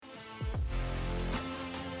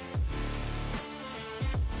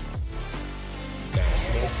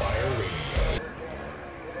Fire Radio.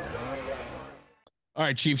 All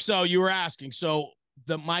right, Chief. So you were asking,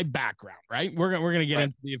 my background, right? We're gonna get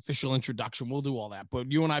into the official introduction. We'll do all that.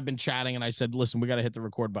 But you and I have been chatting, and I said, listen, we got to hit the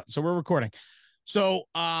record button. So we're recording. So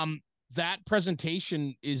that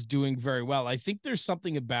presentation is doing very well. I think there's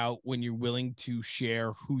something about when you're willing to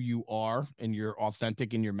share who you are and you're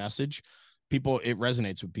authentic in your message, it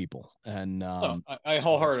resonates with people. And I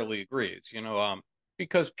wholeheartedly agree. It's,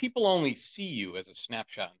 because people only see you as a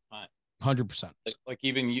snapshot in time. 100%. Like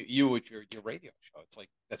even you with your radio show, it's like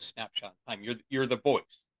a snapshot in time. You're the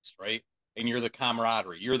voice, right? And you're the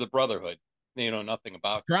camaraderie. You're the brotherhood. They know nothing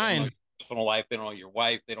about you. They don't know your personal life. They don't know your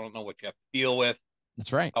wife. They don't know what you have to deal with.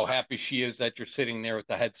 That's right. How happy she is that you're sitting there with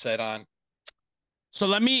the headset on. So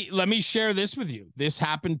let me share this with you. This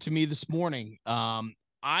happened to me this morning. I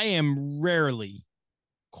am rarely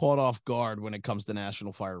caught off guard when it comes to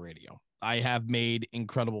National Fire Radio. I have made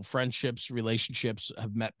incredible friendships, relationships,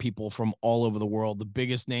 have met people from all over the world, the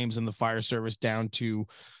biggest names in the fire service down to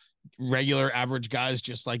regular average guys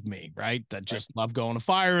just like me, right? That just love going to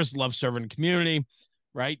fires, love serving the community,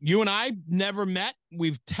 right? You and I never met.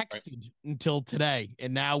 We've texted until today,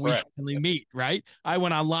 and now we finally meet, right? I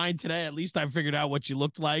went online today. At least I figured out what you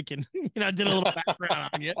looked like and, did a little background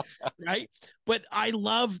on you, right? But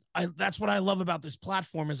that's what I love about this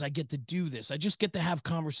platform is I get to do this. I just get to have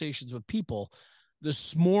conversations with people.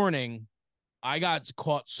 This morning, I got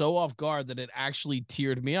caught so off guard that it actually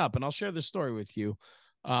teared me up, and I'll share this story with you.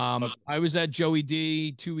 I was at Joey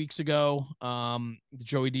D 2 weeks ago, the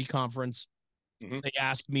Joey D conference. They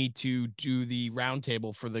asked me to do the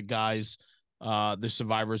roundtable for the guys, the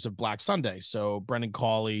survivors of Black Sunday. So Brendan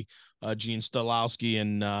Cawley, Gene Stolowski,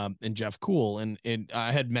 and Jeff Cool. And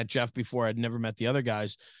I had met Jeff before. I'd never met the other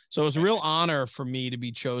guys. So it was a real honor for me to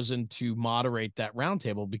be chosen to moderate that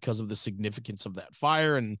roundtable because of the significance of that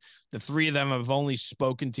fire. And the three of them have only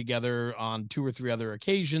spoken together on 2 or 3 other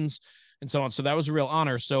occasions and so on. So that was a real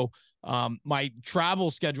honor. So my travel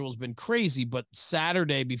schedule has been crazy, but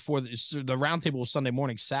Saturday before the roundtable was Sunday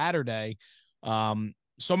morning, Saturday,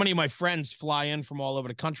 so many of my friends fly in from all over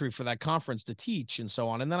the country for that conference to teach and so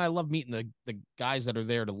on. And then I love meeting the guys that are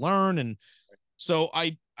there to learn. And so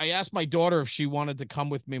I asked my daughter if she wanted to come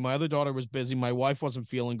with me. My other daughter was busy. My wife wasn't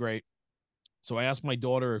feeling great. So I asked my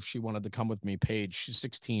daughter if she wanted to come with me, Paige. She's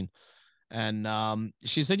 16. And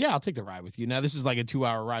she said, yeah, I'll take the ride with you. Now, this is like a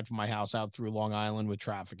 2-hour ride from my house out through Long Island with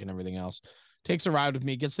traffic and everything else. Takes a ride with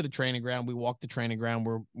me, gets to the training ground. We walk the training ground.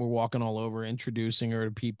 We're walking all over, introducing her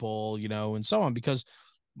to people, and so on, because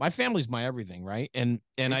my family's my everything, right? And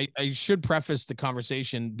I should preface the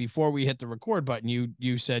conversation before we hit the record button.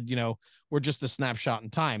 You said, we're just a snapshot in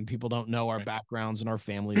time. People don't know our backgrounds and our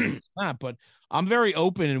families and that, but I'm very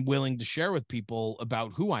open and willing to share with people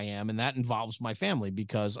about who I am, and that involves my family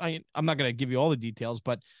because I'm not going to give you all the details,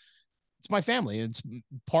 but it's my family. It's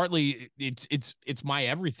partly it's my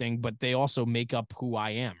everything, but they also make up who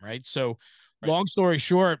I am, right? So, long story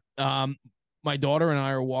short, my daughter and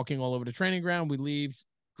I are walking all over the training ground. We leave.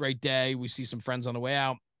 Great day. We see some friends on the way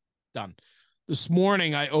out. Done. This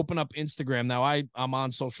morning, I open up Instagram. Now, I'm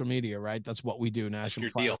on social media, right? That's what we do, National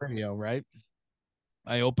Fire Radio, right?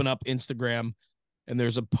 I open up Instagram, and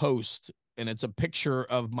there's a post, and it's a picture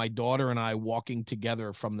of my daughter and I walking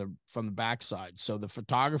together from the backside. So the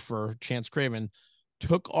photographer, Chance Craven,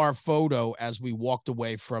 took our photo as we walked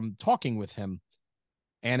away from talking with him,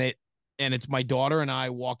 and it's my daughter and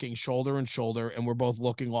I walking shoulder and shoulder, and we're both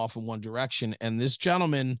looking off in one direction. And this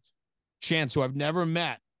gentleman, Chance, who I've never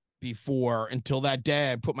met before until that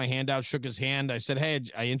day, I put my hand out, shook his hand. I said, hey,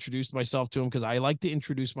 I introduced myself to him because I like to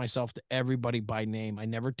introduce myself to everybody by name. I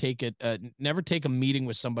never take a meeting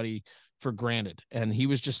with somebody for granted. And he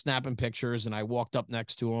was just snapping pictures, and I walked up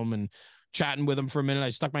next to him and chatting with him for a minute.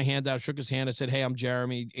 I stuck my hand out, shook his hand. I said, hey, I'm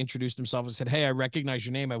Jeremy. Introduced himself. I said, hey, I recognize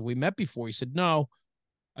your name. Have we met before? He said, no.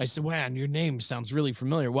 I said, "Man, your name sounds really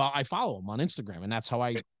familiar." Well, I follow him on Instagram, and that's how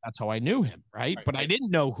I knew him, right? But I didn't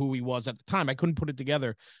know who he was at the time. I couldn't put it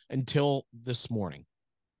together until this morning.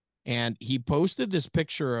 And he posted this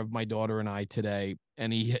picture of my daughter and I today,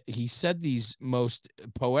 and he said these most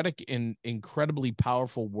poetic and incredibly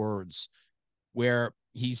powerful words where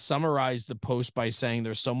he summarized the post by saying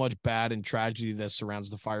there's so much bad and tragedy that surrounds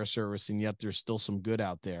the fire service, and yet there's still some good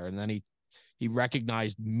out there. And then he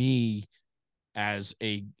recognized me as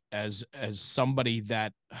somebody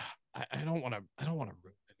that I don't want to ruin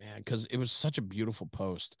it, man, because it was such a beautiful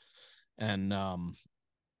post. And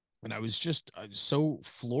I was so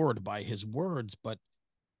floored by his words. But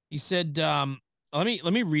he said, let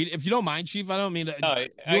me read it, if you don't mind, Chief. I don't mean to. No, I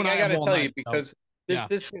got to tell you, because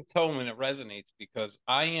this hits home and it resonates, because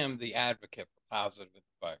I am the advocate for positive in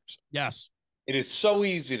the fire service. Yes. It is so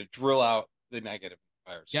easy to drill out the negative in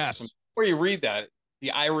fire service. Yes. And before you read that,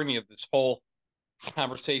 the irony of this whole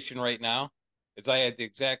conversation right now is I had the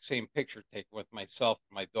exact same picture taken with myself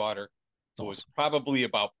and my daughter, who was probably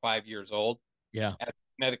about 5 years old. Yeah. At the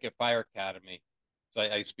Connecticut Fire Academy. So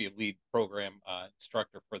I used to be a lead program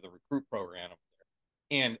instructor for the recruit program up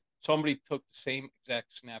there. And somebody took the same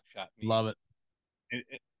exact snapshot. Love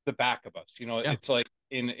it. The back of us, it's like,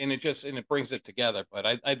 and it brings it together. But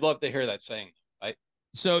I'd love to hear that saying.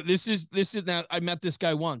 So this is now, I met this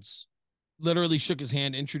guy once, literally shook his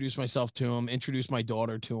hand, introduced myself to him, introduced my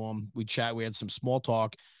daughter to him. We chat, we had some small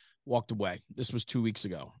talk, walked away. This was 2 weeks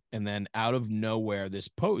ago. And then out of nowhere,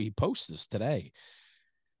 he posts this today.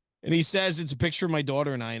 And he says, it's a picture of my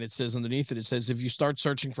daughter and I, and it says underneath it, it says, if you start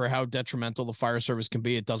searching for how detrimental the fire service can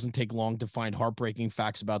be, it doesn't take long to find heartbreaking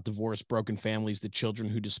facts about divorce, broken families, the children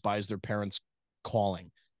who despise their parents'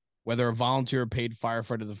 calling. Whether a volunteer or paid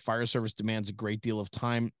firefighter, the fire service demands a great deal of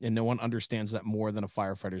time, and no one understands that more than a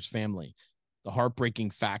firefighter's family. The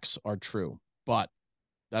heartbreaking facts are true, but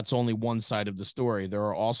that's only one side of the story. There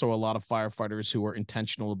are also a lot of firefighters who are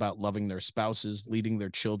intentional about loving their spouses, leading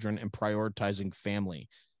their children, and prioritizing family.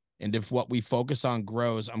 And if what we focus on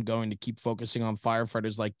grows, I'm going to keep focusing on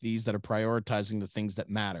firefighters like these that are prioritizing the things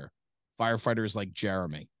that matter. Firefighters like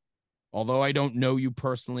Jeremy. Although I don't know you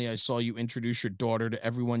personally, I saw you introduce your daughter to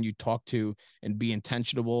everyone you talk to and be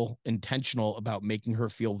intentional about making her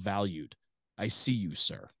feel valued. I see you,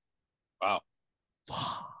 sir. Wow.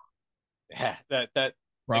 Yeah, that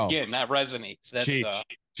Bro. Again, that resonates. That Chief,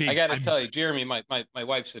 I got to tell you, Jeremy, my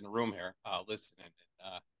wife's in the room here, listening.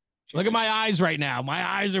 Look at my eyes right now. My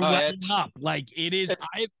eyes are welling up. Like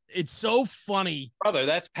it's so funny. Brother,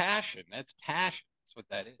 that's passion. That's passion. That's what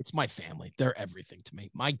that is. It's my family. They're everything to me.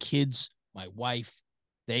 My kids, my wife,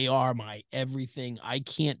 they are my everything. I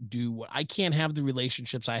can't have the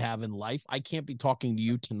relationships I have in life. I can't be talking to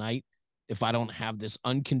you tonight if I don't have this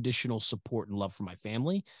unconditional support and love for my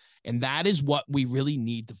family. And that is what we really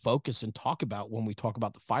need to focus and talk about when we talk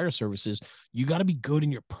about the fire services. You got to be good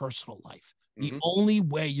in your personal life. The only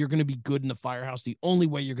way you're going to be good in the firehouse, the only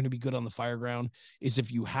way you're going to be good on the fire ground is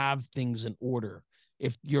if you have things in order.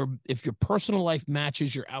 If your personal life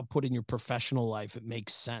matches your output in your professional life, it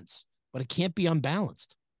makes sense, but it can't be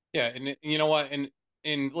unbalanced. Yeah. And you know what?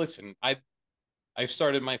 And listen, I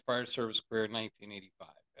started my fire service career in 1985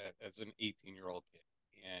 as an 18-year-old kid.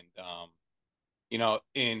 And,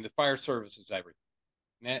 and the fire service is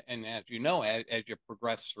everything. And as you know, as you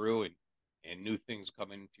progress through and new things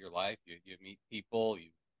come into your life, you meet people,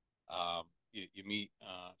 you meet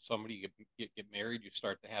somebody, you get married, you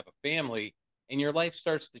start to have a family, and your life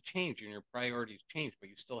starts to change and your priorities change, but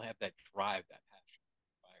you still have that drive, that passion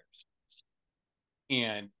for fire service.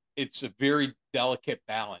 And it's a very delicate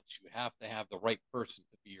balance. You have to have the right person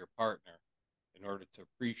to be your partner in order to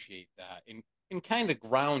appreciate that and kind of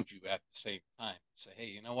ground you at the same time. Say, hey,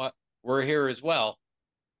 you know what? We're here as well.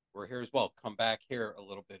 Come back here a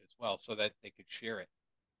little bit as well so that they could share it.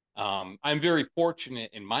 I'm very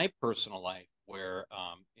fortunate in my personal life where,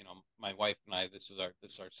 my wife and I, this is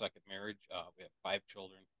our second marriage. We have 5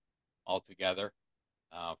 children altogether,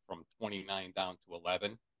 from 29 down to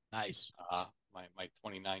 11. Nice. My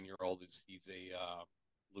 29-year-old he's a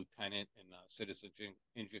lieutenant in a citizen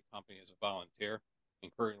engine company as a volunteer,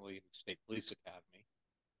 and currently in the State Police Academy.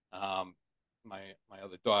 My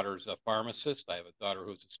other daughter is a pharmacist. I have a daughter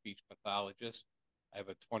who's a speech pathologist. I have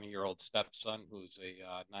a 20-year-old stepson who's a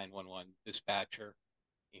 911 dispatcher,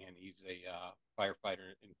 and he's a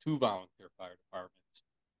firefighter in 2 volunteer fire departments.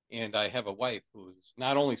 And I have a wife who's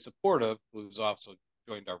not only supportive, who's also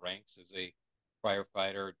joined our ranks as a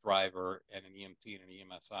firefighter, driver, and an EMT and an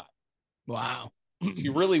EMSI. Wow. She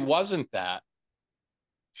really wasn't that.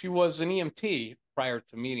 She was an EMT prior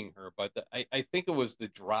to meeting her, but I think it was the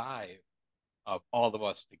drive of all of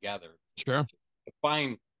us together to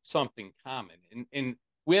find something common. And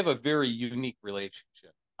we have a very unique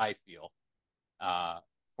relationship, I feel,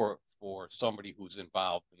 for somebody who's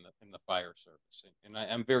involved in the fire service. And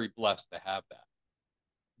I'm very blessed to have that.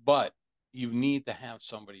 But you need to have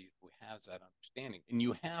somebody who has that understanding. And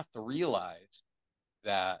you have to realize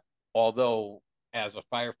that although as a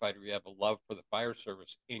firefighter, you have a love for the fire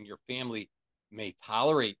service and your family may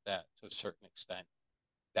tolerate that to a certain extent,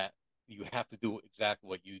 that you have to do exactly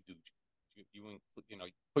what you do. You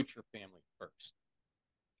put your family first.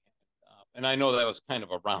 And I know that was kind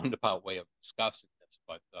of a roundabout way of discussing this,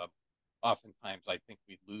 but oftentimes I think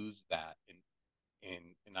we lose that.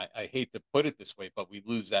 And I hate to put it this way, but we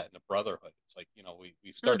lose that in the brotherhood. It's like,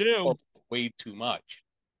 we start to focus way too much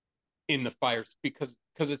in the fires because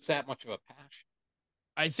it's that much of a passion.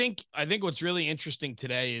 I think what's really interesting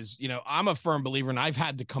today is, I'm a firm believer, and I've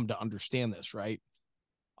had to come to understand this, right?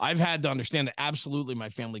 I've had to understand that absolutely my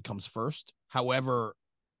family comes first. However,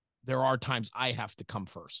 there are times I have to come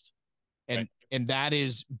first. And Right. and that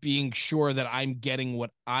is being sure that I'm getting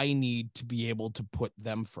what I need to be able to put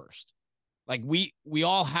them first. Like we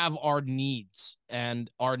all have our needs, and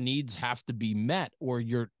our needs have to be met, or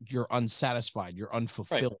you're unsatisfied, you're Right.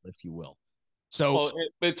 unfulfilled, if you will. So Well,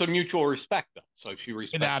 it's a mutual respect, though. So she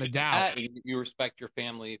respects without a you for doubt, that, and you respect your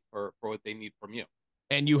family for what they need from you.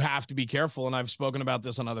 and you have to be careful. And I've spoken about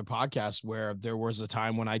this on other podcasts where there was a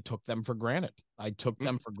time when I took them for granted. I took Mhm.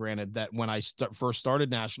 them for granted that when I first started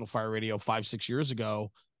National Fire Radio 5-6 years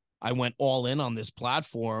ago, I went all in on this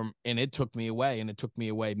platform, and it took me away, and it took me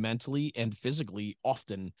away mentally and physically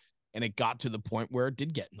often. And it got to the point where it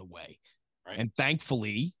did get in the way. Right. And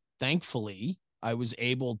thankfully, I was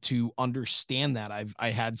able to understand that. I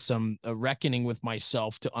had some reckoning with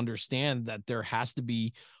myself to understand that there has to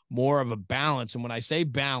be more of a balance. And when I say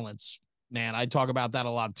balance, man, I talk about that a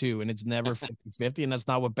lot too. And it's never 50-50. And that's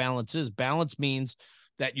not what balance is. Balance means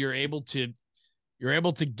that you're able to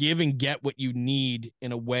give and get what you need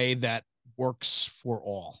in a way that works for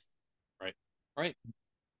all. Right. Right.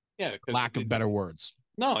 Yeah, because Lack of better words.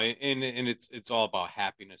 no, and it's all about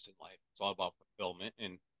happiness in life. It's all about fulfillment,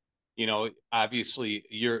 and obviously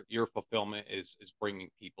your fulfillment is bringing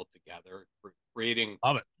people together, creating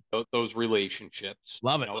Love it. those relationships.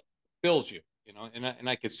 Love it. Fills you. And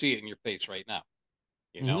I can see it in your face right now.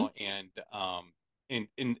 Mm-hmm. And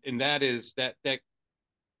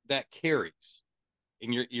that carries,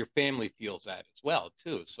 and your family feels that as well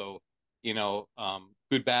too. So,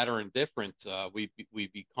 good, bad, or indifferent, we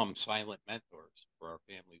become silent mentors for our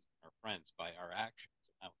families and our friends by our actions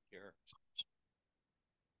and how we care.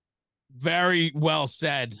 Very well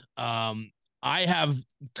said. I have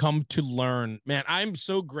come to learn, man, I'm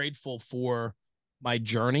so grateful for my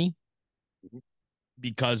journey Mhm.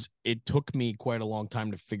 because it took me quite a long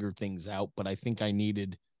time to figure things out, but I think I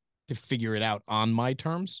needed to figure it out on my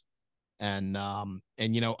terms. And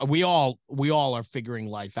we all are figuring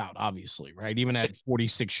life out, obviously, right? Even at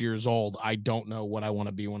 46 years old, I don't know what I want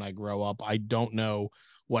to be when I grow up. I don't know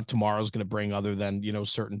what tomorrow's going to bring, other than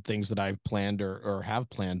certain things that I've planned or have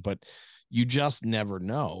planned, but you just never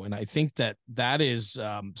know. And I think that is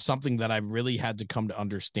something that I've really had to come to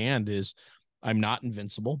understand is I'm not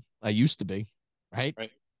invincible. I used to be, right?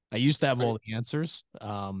 Right. I used to have Right. all the answers.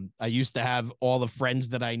 I used to have all the friends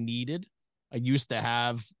that I needed. I used to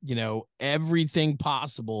have, everything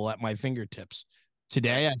possible at my fingertips. Right.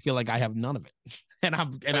 Today, I feel like I have none of it. and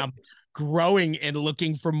I'm and Right. I'm growing and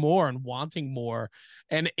looking for more and wanting more.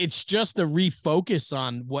 And it's just a refocus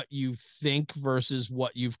on what you think versus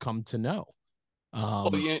what you've come to know.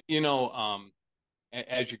 Well, Um,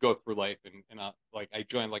 as you go through life, and like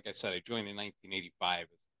I said, I joined in 1985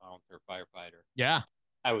 as a volunteer firefighter. yeah,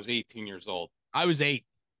 I was 18 years old. I was 8.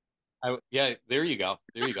 Yeah, there you go.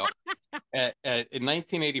 There you go. In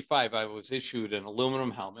 1985, I was issued an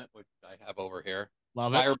aluminum helmet, which I have over here,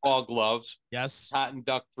 Love it. fireball gloves, Yes. cotton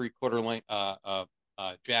duck 3/4 length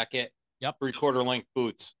jacket, Yep. 3/4 length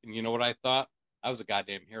boots. And you know what I thought? I was a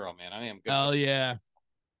goddamn hero, man. I am gonna Hell yeah.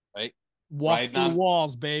 right Walk riding through the on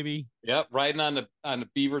walls, baby. yep riding on the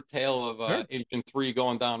beaver tail of Sure. engine 3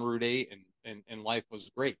 going down Route 8, and life was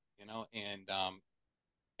great, and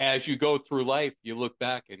as you go through life, you look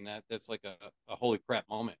back, and that's like a holy crap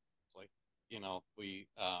moment. It's like,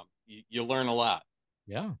 you learn a lot.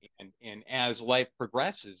 Yeah. And as life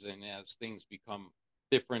progresses, and as things become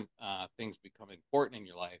different, things become important in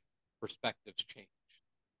your life, perspectives change.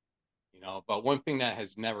 But one thing that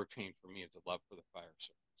has never changed for me is a love for the fire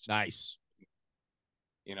service. Nice.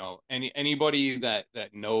 Anybody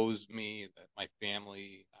that knows me, that my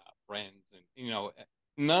family, friends, and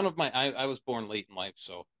none of I was born late in life,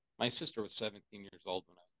 so my sister was 17 years old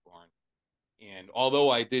when I was born. And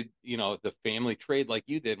although I did, the family trade like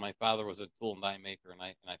you did, my father was a tool and die maker, and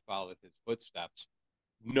I followed his footsteps.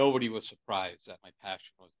 Nobody was surprised that my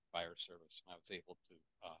passion was the fire service, and I was able to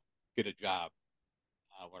get a job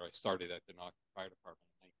where I started at the North Fire Department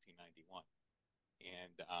in 1991.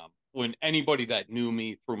 And when anybody that knew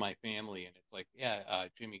me through my family, and it's like, yeah,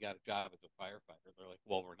 Jimmy got a job as a firefighter, they're like,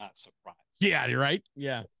 well, we're not surprised. Yeah, you're right.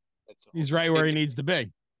 Yeah. That's He's right where he needs to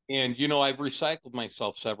be. And I've recycled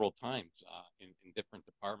myself several times in different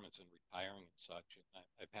departments and retiring and such. And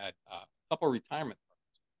I've had a couple of retirement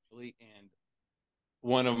parties, actually. And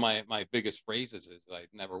one of my biggest phrases is,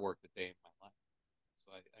 I've never worked a day in my life,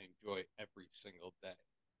 so I enjoy every single day.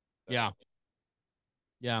 Yeah.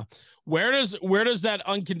 Yeah. Where does that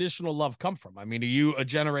unconditional love come from? I mean, are you a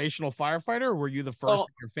generational firefighter, or were you the first Well,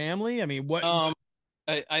 in your family? I mean, what um,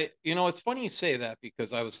 It's funny you say that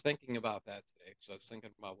because I was thinking about that today. So I was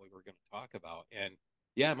thinking about what we were going to talk about, and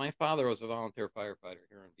yeah, my father was a volunteer firefighter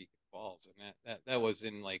here in Beacon Falls, and that was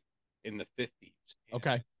in the 50s.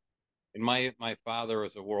 Okay. And my father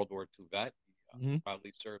was a World War II vet. He Mm-hmm.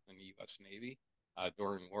 proudly served in the U.S. Navy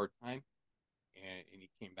during wartime, and he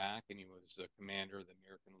came back and he was the commander of the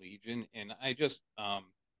American Legion. And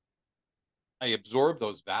I absorbed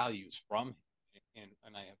those values from him.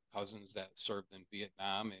 And I have cousins that served in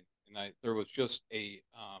Vietnam, and there was just a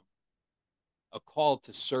call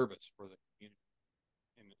to service for the community.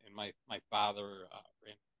 And my father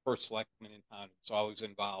ran first selectman in town, was always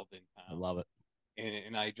involved in I town. love it.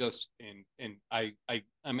 And I just and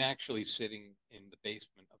I'm actually sitting in the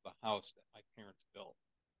basement of the house that my parents built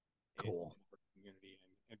Cool. in our community,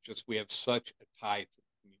 and just we have such a tie to the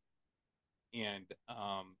community, and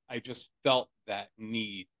I just felt that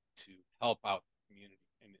need to help out the community,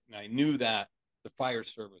 and I knew that the fire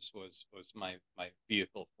service was my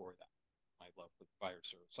vehicle for that, my love for the fire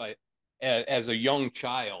service. As a young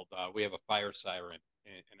child, we have a fire siren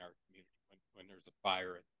in our community when there's a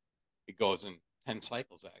fire. It goes in 10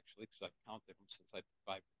 cycles actually, because I've counted them since I've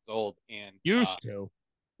been 5 years old. And Used to.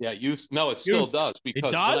 yeah, no, it still does, It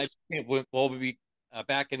because does?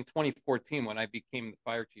 back in 2014 when I became the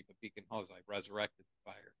fire chief at Beacon Hose, I resurrected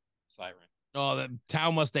the fire siren. Oh, the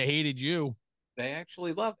town must have hated you. They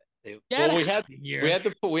actually love it.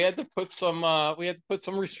 We had to put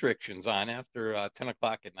some restrictions on after 10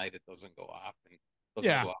 o'clock at night. It doesn't go off, and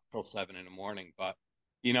doesn't go off till 7 in the morning. But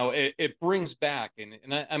it brings back, and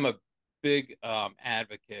I'm a big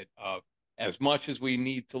advocate of, as much as we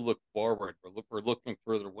need to look forward, we're looking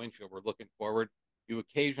through the windshield, we're looking forward. You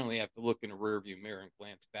occasionally have to look in a rearview mirror and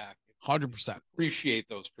glance back. 100%. Appreciate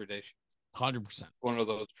those traditions. 100%. One of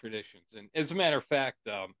those traditions. And as a matter of fact,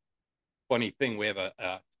 funny thing, we have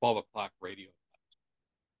a 12 o'clock radio test.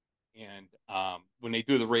 And when they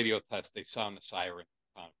do the radio test, they sound the siren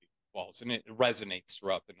on Falls, and it resonates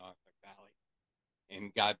throughout the Norfolk Valley.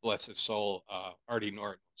 And God bless his soul, Artie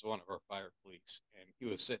Norton was one of our fire police, and he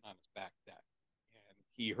was sitting on his back deck, and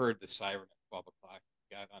he heard the siren at 12 o'clock.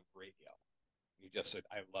 He got on the radio. He just said,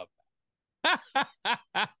 "I love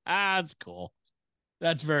that." That's cool.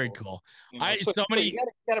 That's very cool. So you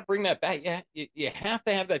gotta bring that back. Yeah, you have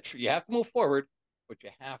to have that. You have to move forward, but you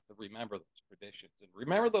have to remember those traditions and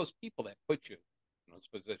remember those people that put you in those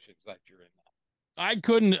positions that you're in now. I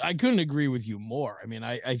couldn't agree with you more. I mean,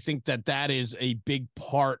 I think that is a big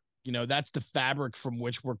part. That's the fabric from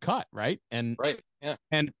which we're cut, right? And right, yeah.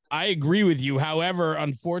 And I agree with you. However,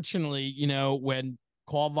 unfortunately, when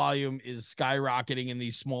call volume is skyrocketing in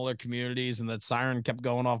these smaller communities and that siren kept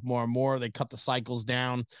going off more and more, they cut the cycles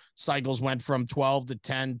down. Cycles went from 12 to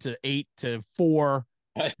 10 to 8 to 4,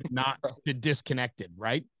 not to disconnected,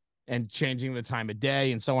 right? And changing the time of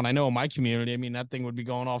day and so on. I know in my community, I mean, that thing would be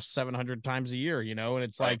going off 700 times a year, and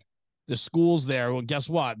it's like the schools there. Well, guess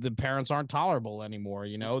what? The parents aren't tolerable anymore.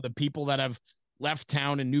 The people that have left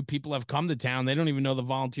town and new people have come to town, they don't even know the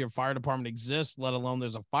volunteer fire department exists, let alone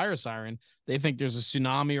there's a fire siren. They think there's a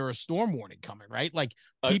tsunami or a storm warning coming, right? Like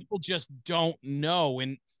people just don't know.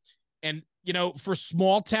 And for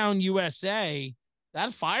small town USA,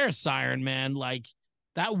 that fire siren, man, like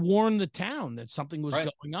that warned the town that something was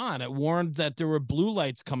going on. It warned that there were blue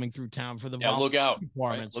lights coming through town for the volunteer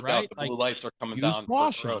departments, Look out, the blue lights are coming down.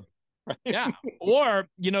 Caution. Yeah. Or,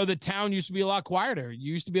 the town used to be a lot quieter.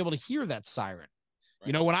 You used to be able to hear that siren.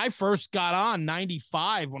 Right. When I first got on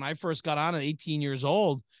 95, when I first got on at 18 years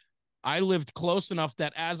old, I lived close enough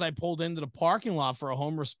that as I pulled into the parking lot for a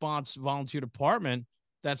home response volunteer department,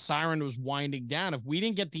 that siren was winding down. If we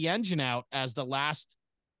didn't get the engine out as the last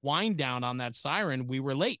wind down on that siren, we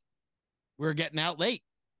were late. We were getting out late.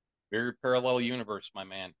 Very parallel universe, my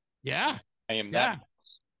man. Yeah. I am that.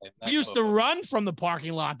 We used to run from the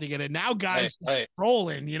parking lot to get it. Now guys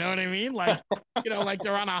strolling, you know what I mean? Like, like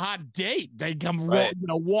they're on a hot date. They come,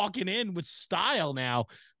 walking in with style now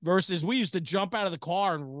versus we used to jump out of the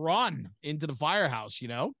car and run into the firehouse,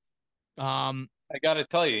 I got to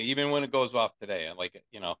tell you, even when it goes off today,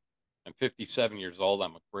 I'm 57 years old.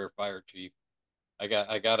 I'm a career fire chief. I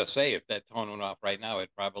got to say, if that tone went off right now,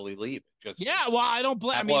 I'd probably leave. Well, I don't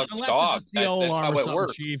blame. I mean, unless it's a CO alarm or something,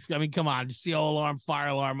 works. Chief. I mean, come on, CO alarm, fire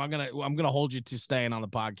alarm. I'm gonna hold you to staying on the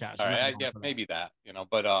podcast. All right, maybe that.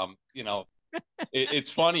 But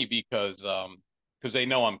it's funny because they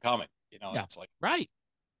know I'm coming. It's like right.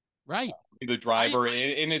 The driver,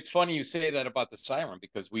 and it's funny you say that about the siren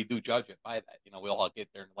because we do judge it by that. We all get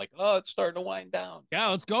there and like, oh, it's starting to wind down. Yeah,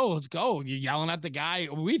 let's go. You're yelling at the guy.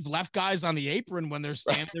 We've left guys on the apron when they're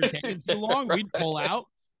standing there taking too long. We'd pull out.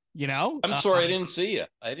 You know, I'm sorry I didn't see you.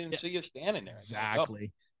 I didn't yeah, see you standing there.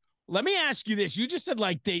 exactly. Let me ask you this. You just said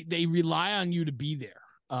like they rely on you to be there.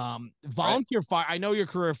 Right. Volunteer fire. I know you're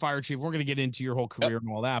career fire chief. We're going to get into your whole Yep. career and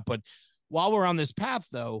all that. But while we're on this path,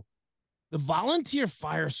 though, the volunteer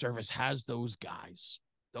fire service has those guys.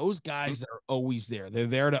 Those Hmm. guys that are always there. They're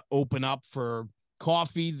there to open up for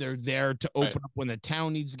coffee. They're there to Right. open up when the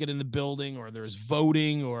town needs to get in the building, or there's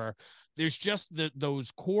voting, or there's just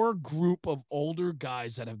those core group of older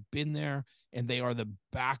guys that have been there, and they are the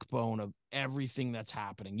backbone of everything that's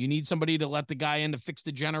happening. You need somebody to let the guy in to fix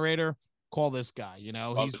the generator, call this guy. You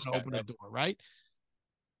know, Oh, he's this going to guy. open a Right. door, right?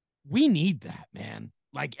 We need that, man.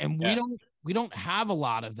 Like, and Yeah. we don't have a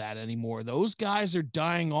lot of that anymore. Those guys are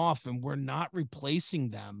dying off, and we're not replacing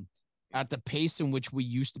them at the pace in which we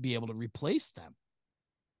used to be able to replace them.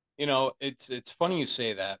 It's funny you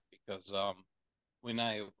say that because when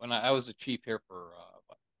I was a chief here for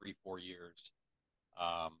about 3-4 years,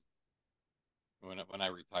 um, when I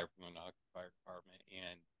retired from the fire department,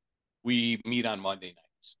 and we meet on Monday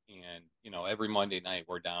nights, and every Monday night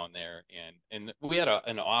we're down there, and we had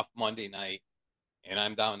an off Monday night, and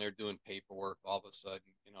I'm down there doing paperwork. All of a sudden,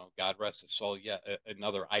 God rest his soul, yet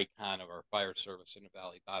another icon of our fire service in the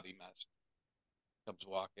valley, Bobby Mess, comes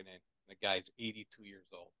walking in. The guy's 82 years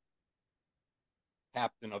old,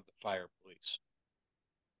 captain of the fire police,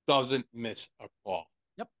 doesn't miss a call.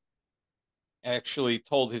 Yep. Actually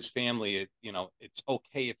told his family, it's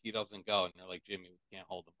okay if he doesn't go, and they're like, Jimmy, we can't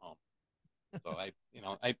hold him home. So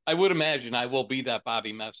I would imagine I will be that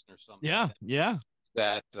Bobby Messner someday. Yeah. Yeah.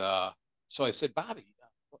 So I said, Bobby,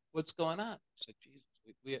 what's going on? I said,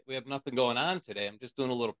 Jesus, we have nothing going on today. I'm just doing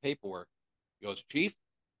a little paperwork. He goes, Chief,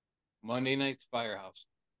 Monday night's firehouse.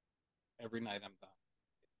 Every night I'm done.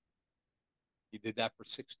 He did that for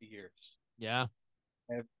 60 years. Yeah.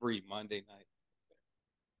 Every Monday night.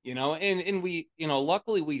 And we,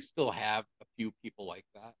 luckily we still have a few people like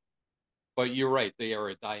that. But you're right, they are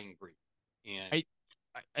a dying breed. And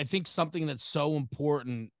I think something that's so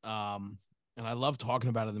important, and I love talking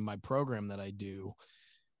about it in my program that I do,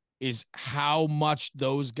 is how much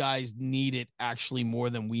those guys need it actually more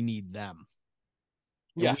than we need them.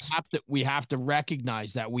 And yes, we have to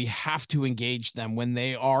recognize that we have to engage them when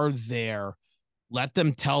they are there. Let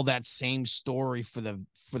them tell that same story for the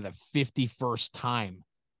 51st time,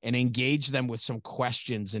 and engage them with some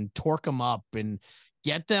questions and torque them up and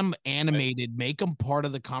get them animated, make them part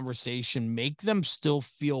of the conversation, make them still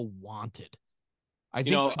feel wanted. I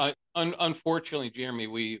think unfortunately, Jeremy,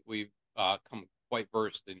 we've come quite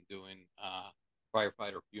versed in doing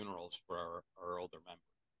firefighter funerals for our older members.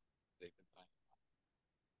 They've been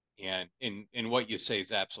dying. And what you say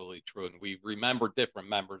is absolutely true. And we remember different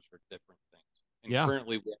members for different things. And yeah,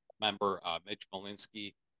 currently we have a member, Mitch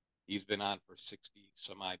Malinsky. He's been on for 60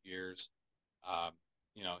 some odd years. Um,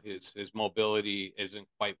 his mobility isn't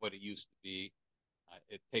quite what it used to be.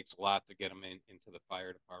 It takes a lot to get him into the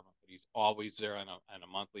fire department, but he's always there on a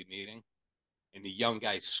monthly meeting. And the young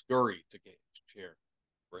guys scurry to get his chair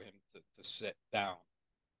for him to sit down.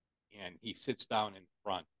 And he sits down in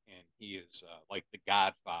front, and he is like the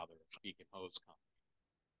godfather of Beacon Hose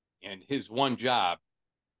Company. And his one job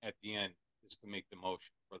at the end is to make the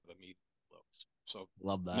motion for the meeting close. So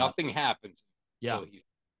love that. nothing happens Yeah. until he,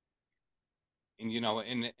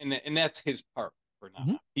 and that's his part for now.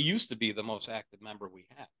 Mm-hmm. He used to be the most active member we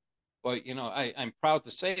had, but I'm proud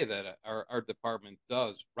to say that our department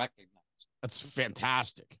does recognize. That's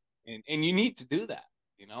fantastic. And you need to do that.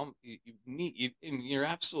 And you're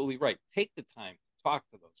absolutely right. Take the time to talk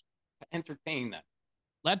to those, to entertain them.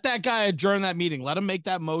 Let that guy adjourn that meeting. Let him make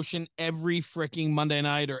that motion every freaking Monday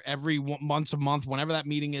night or every once a month, whenever that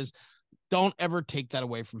meeting is. Don't ever take that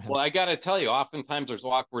away from him. Well, I got to tell you, oftentimes there's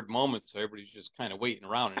awkward moments, so everybody's just kind of waiting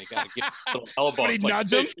around, and you got to give a little elbow. It's like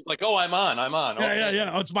fish. It's like, oh, I'm on. Okay.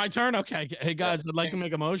 Yeah. Oh, it's my turn. Okay. Hey guys, I'd like to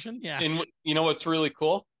make a motion. Yeah. And you know what's really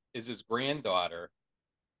cool is his granddaughter.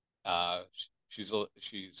 She's I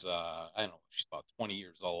don't know, she's about 20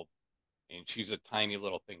 years old, and she's a tiny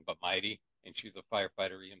little thing but mighty, and she's a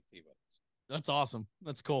firefighter EMT with us. That's awesome.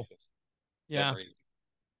 That's cool. Yeah.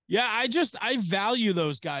 Yeah, I value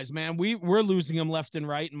those guys, man. We're losing them left and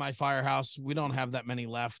right in my firehouse. We don't have that many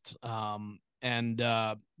left. And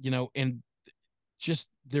just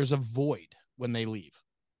there's a void when they leave.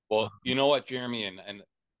 Well, you know what, Jeremy, and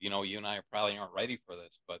you and I probably aren't ready for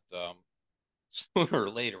this, but sooner or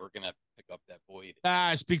later we're gonna pick up that void.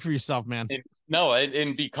 Speak for yourself, man.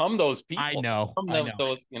 And become those people. I know.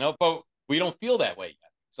 Those, but we don't feel that way yet.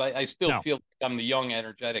 So I still feel like I'm the young,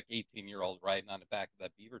 energetic 18-year-old riding on the back of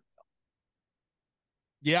that beaver tail.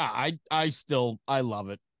 Yeah, I love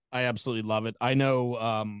it. I absolutely love it. I know,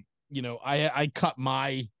 I cut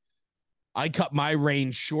my I cut my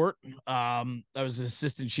reign short. I was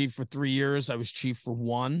assistant chief for 3 years. I was chief for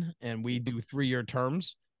one, and we do 3-year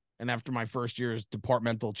terms. And after my first year as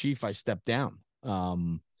departmental chief, I stepped down.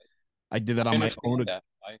 I did that on my own.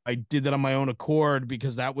 I did that on my own accord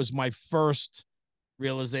because that was my first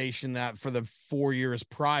realization that for the 4 years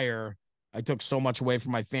prior, I took so much away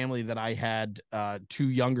from my family that I had 2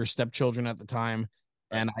 younger stepchildren at the time,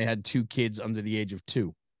 and I had 2 kids under the age of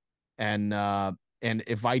 2. And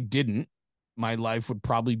if I didn't, my life would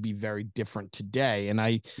probably be very different today. And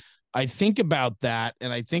I think about that,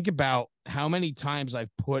 and I think about how many times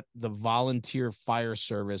I've put the volunteer fire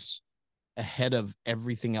service ahead of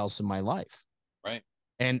everything else in my life. Right.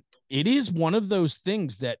 And it is one of those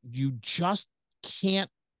things that you just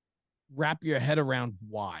can't wrap your head around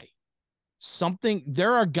why.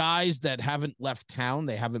 There are guys that haven't left town.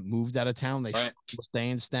 They haven't moved out of town. They stay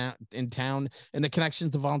in town, and the connection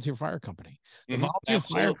to the volunteer fire company. The volunteer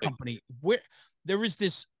fire company, where there is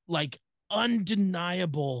this like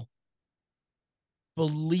undeniable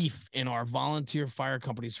belief in our volunteer fire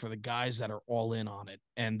companies for the guys that are all in on it,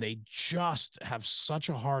 and they just have such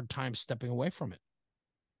a hard time stepping away from it.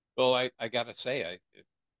 Well, I gotta say,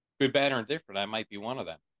 good, bad, or indifferent, I might be one of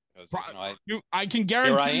them. Because I can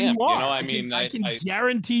guarantee you are. I can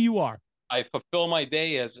guarantee you are. I fulfill my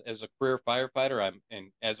day as a career firefighter.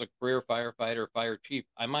 And as a career firefighter, fire chief,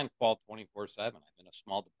 I'm on call 24/7. I'm in a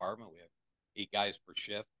small department. We have 8 guys per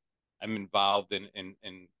shift. I'm involved in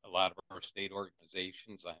a lot of our state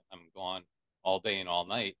organizations. I'm gone all day and all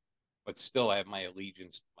night, but still I have my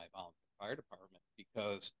allegiance to my volunteer fire department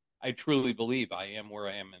because I truly believe I am where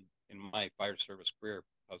I am in my fire service career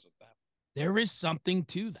because of that. There is something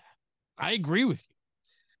to that. I agree with you.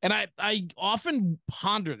 And I often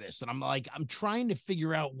ponder this, and I'm trying to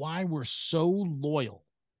figure out why we're so loyal.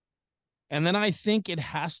 And then I think it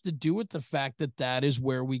has to do with the fact that is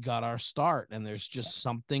where we got our start. And there's just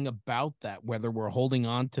something about that, whether we're holding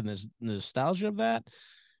on to this nostalgia of that,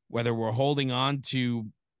 whether we're holding on to,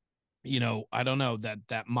 I don't know,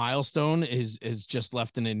 that milestone is just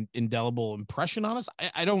left an indelible impression on us.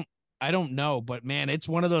 I don't know, but man, it's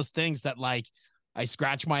one of those things that like I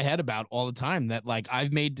scratch my head about all the time, that like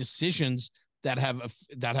I've made decisions that have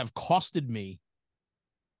costed me,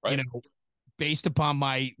 based upon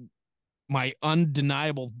my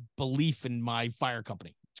undeniable belief in my fire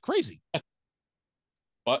company. It's crazy.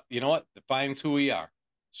 But you know what? Defines who we are.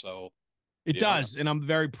 So it does. And I'm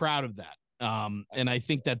very proud of that. And I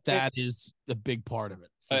think that is the big part of it.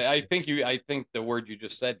 I think the word you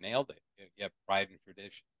just said nailed it. You have pride and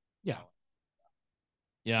tradition. Yeah.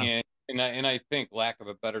 Yeah. And I think, lack of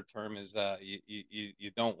a better term, is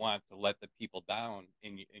you don't want to let the people down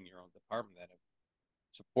in your own department that have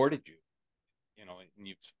supported you, and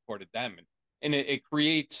you've supported them, and it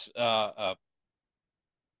creates it's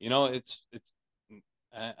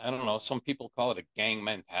I don't know, some people call it a gang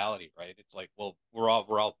mentality, right? It's like, well, we're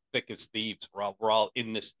all thick as thieves. We're all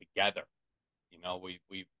in this together.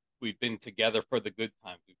 We've been together for the good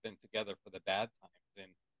times. We've been together for the bad times.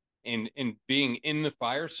 And in being in the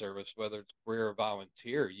fire service, whether it's career or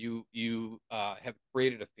volunteer, you have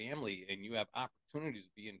created a family, and you have opportunities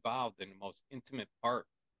to be involved in the most intimate part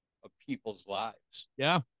of people's lives.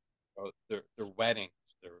 Yeah. Their weddings,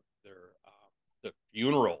 their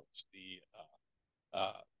funerals,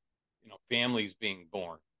 families being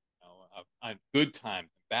born, on good times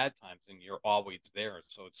and bad times, and you're always there.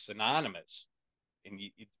 So it's synonymous, and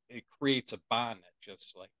it creates a bond that's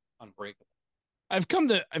just like unbreakable. I've come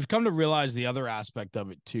to realize the other aspect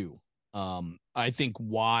of it too. I think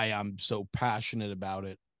why I'm so passionate about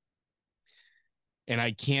it, and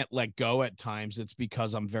I can't let go at times, it's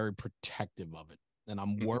because I'm very protective of it. And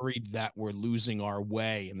I'm worried that we're losing our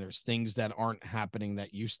way, and there's things that aren't happening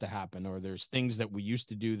that used to happen, or there's things that we used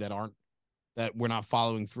to do that we're not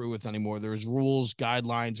following through with anymore. There's rules,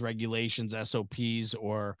 guidelines, regulations, SOPs,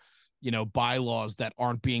 or, bylaws that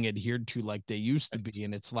aren't being adhered to like they used to be.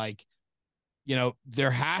 And it's like,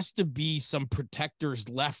 there has to be some protectors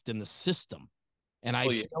left in the system. And I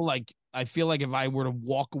feel like if I were to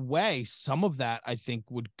walk away, some of that I think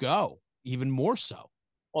would go even more so.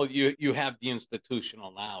 Well, you have the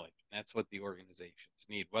institutional knowledge. That's what the organizations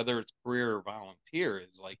need, whether it's career or volunteer,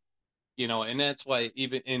 is like, and that's why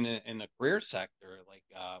even in the career sector, like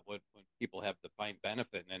when people have defined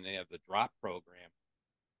benefit, and then they have the drop program,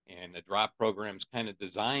 and the drop program is kind of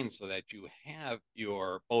designed so that you have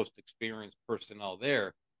your most experienced personnel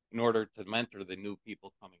there in order to mentor the new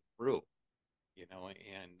people coming through,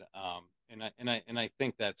 and I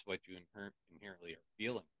think that's what you inherently are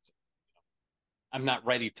feeling. I'm not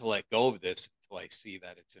ready to let go of this until I see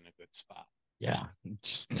that it's in a good spot. Yeah,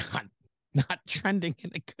 just not. not trending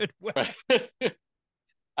in a good way. Right.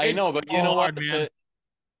 I It's know, but so you know what? hard, man.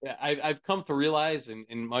 I've come to realize,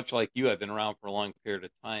 and much like you, I've been around for a long period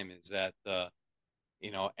of time, is that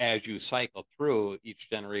as you cycle through each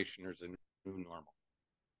generation, there's a new normal.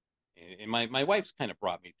 And my wife's kind of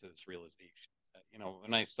brought me to this realization that,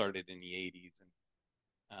 when I started in the 80s and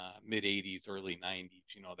mid 80s, early 90s,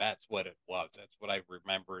 that's what it was. That's what I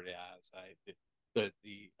remember it as.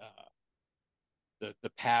 The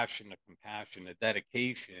passion, the compassion, the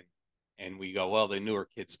dedication. And we go, well, the newer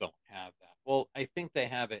kids don't have that. Well, I think they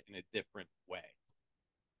have it in a different way.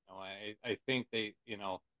 I think they,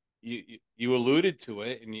 you alluded to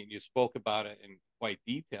it and you spoke about it in quite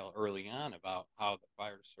detail early on about how the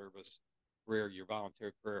fire service career, your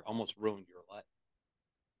volunteer career, almost ruined your life.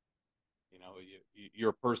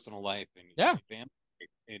 Your personal life and Yeah. family.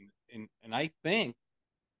 And I think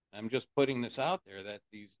I'm just putting this out there that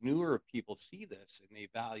these newer people see this and they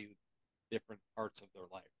value different parts of their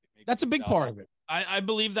life. That's a big part of it. I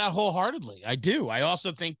believe that wholeheartedly. I do. I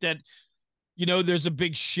also think that, there's a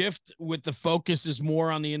big shift with the focus is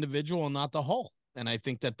more on the individual and not the whole. And I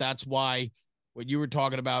think that that's why what you were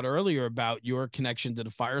talking about earlier about your connection to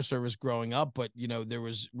the fire service growing up, but, there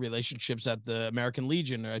was relationships at the American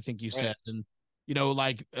Legion, or I think you said, and,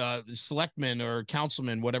 like selectmen or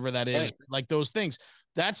councilmen, whatever that is, like those things.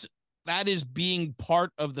 That is being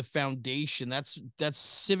part of the foundation. That's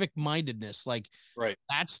civic mindedness. Like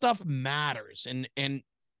that stuff matters. And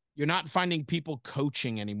you're not finding people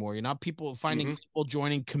coaching anymore. You're not finding people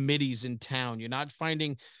joining committees in town. You're not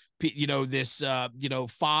finding, this,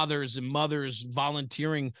 fathers and mothers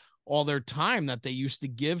volunteering all their time that they used to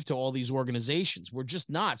give to all these organizations. We're just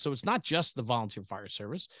not. So it's not just the volunteer fire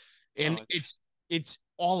service, and it's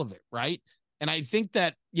all of it. Right. And I think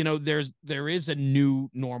that, there is a new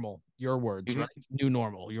normal, your words, right? New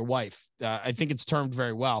normal, your wife. I think it's termed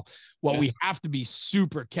very well. What we have to be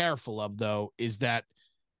super careful of, though, is that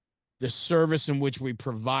the service in which we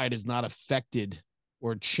provide is not affected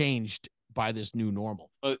or changed by this new normal.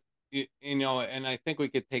 But, and I think we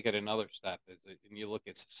could take it another step and you look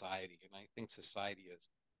at society, and I think society is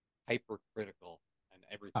hypercritical and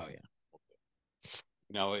everything. Oh, yeah.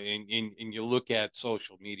 And you look at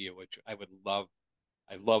social media, which I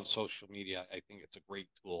love social media. I think it's a great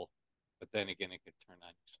tool, but then again, it could turn on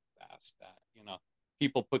you so fast that,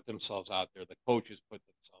 people put themselves out there. The coaches put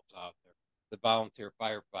themselves out there. The volunteer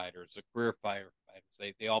firefighters, the career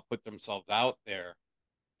firefighters, they all put themselves out there.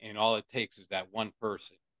 And all it takes is that one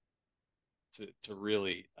person to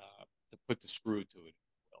really, to put the screw to it,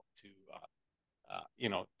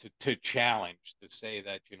 to challenge, to say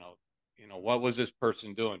that, what was this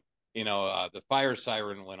person doing? The fire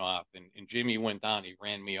siren went off and Jimmy went down. He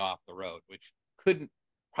ran me off the road, which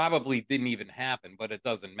probably didn't even happen, but it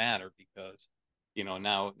doesn't matter because,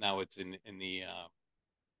 now it's in the,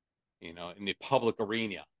 in the public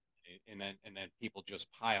arena, and then people just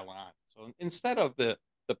pile on. So instead of the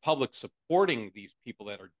public supporting these people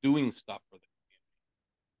that are doing stuff for the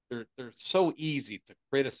community, they're so easy to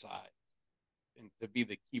criticize and to be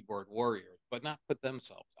the keyboard warriors, but not put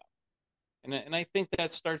themselves out. And I think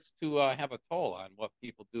that starts to have a toll on what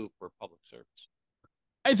people do for public service.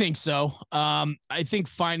 I think so. I think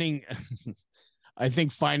finding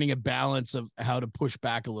a balance of how to push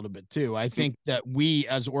back a little bit too. I think that we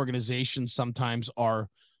as organizations sometimes are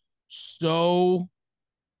so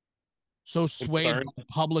swayed by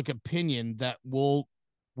public opinion that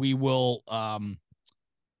we will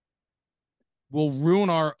ruin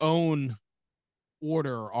our own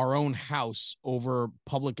order, our own house over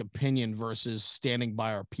public opinion versus standing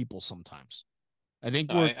by our people sometimes. I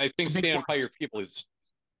think standing by your people is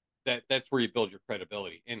that's where you build your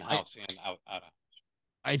credibility in-house and out of house.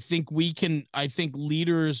 I think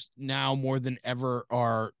leaders now more than ever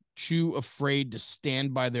are too afraid to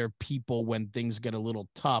stand by their people when things get a little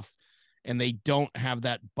tough, and they don't have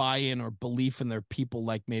that buy-in or belief in their people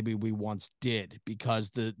like maybe we once did,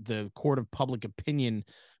 because the court of public opinion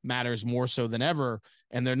matters more so than ever,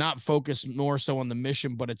 and they're not focused more so on the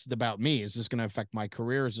mission, but it's about me. Is this going to affect my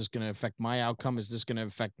career? Is this going to affect my outcome? Is this going to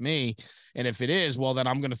affect me? And if it is, well, then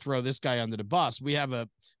I'm going to throw this guy under the bus. We have a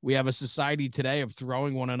society today of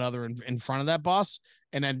throwing one another in front of that bus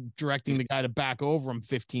and then directing the guy to back over him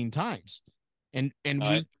 15 times. And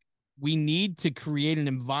we need to create an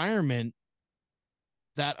environment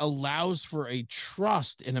that allows for a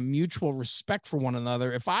trust and a mutual respect for one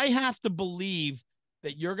another. If I have to believe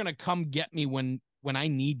that you're going to come get me when I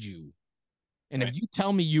need you, and if you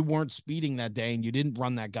tell me you weren't speeding that day and you didn't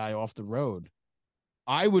run that guy off the road,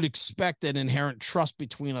 I would expect an inherent trust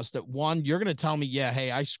between us that one, you're going to tell me, yeah,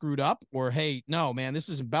 hey, I screwed up, or hey, no, man, this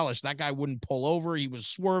is embellished. That guy wouldn't pull over. He was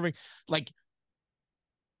swerving. Like,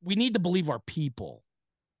 we need to believe our people.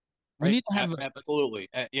 We Right. need to have, Absolutely.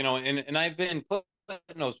 And I've been put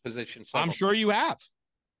in those positions I'm several sure times. you have.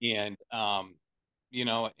 And,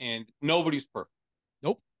 and nobody's perfect.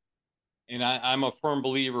 Nope. And I'm a firm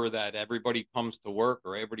believer that everybody comes to work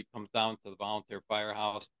or everybody comes down to the volunteer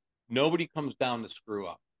firehouse. Nobody comes down to screw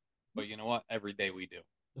up. But you know what? Every day we do.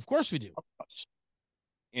 Of course we do.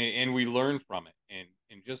 And we learn from it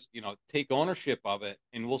and just, take ownership of it,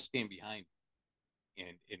 and we'll stand behind it.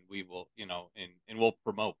 And we will, and we'll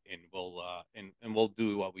promote, and we'll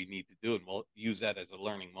do what we need to do, and we'll use that as a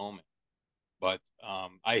learning moment. But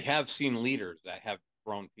I have seen leaders that have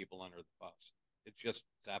thrown people under the bus. It's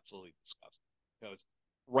absolutely disgusting, because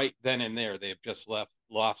right then and there they've just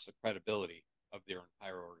lost the credibility of their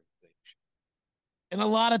entire organization. And a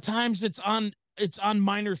lot of times it's on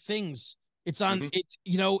minor things. It's on it,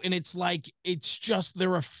 and it's like it's just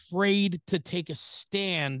they're afraid to take a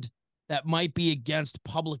stand that might be against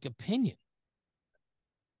public opinion.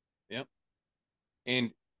 Yep.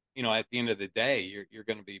 And at the end of the day, you're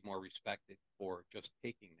going to be more respected for just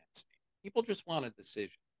taking that stand. People just want a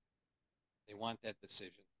decision. They want that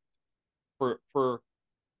decision for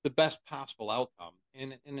the best possible outcome,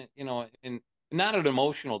 and not an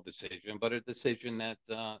emotional decision, but a decision that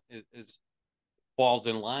is falls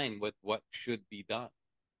in line with what should be done.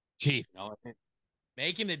 Chief,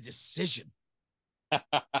 making a decision.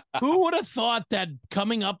 Who would have thought that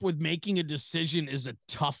coming up with making a decision is a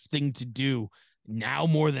tough thing to do now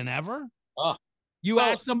more than ever? You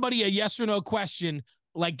ask somebody a yes or no question,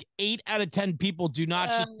 like 8 out of 10 people do not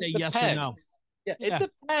just say yes or no. Yeah,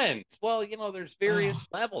 it depends. Well, there's various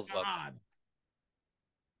levels of it.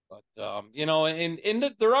 But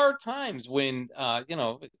and there are times when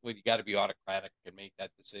when you got to be autocratic and make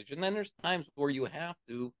that decision. Then there's times where you have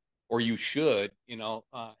to, or you should,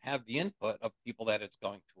 have the input of people that it's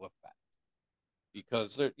going to affect.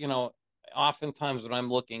 Because oftentimes when I'm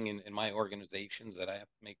looking in my organizations that I have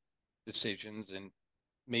to make decisions, and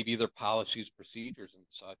maybe their policies, procedures, and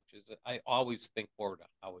such, is that I always think forward to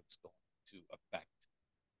how it's going to affect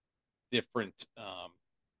different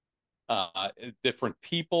different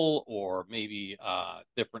people, or maybe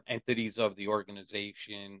different entities of the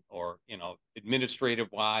organization, or administrative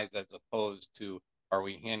wise, as opposed to, are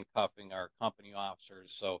we handcuffing our company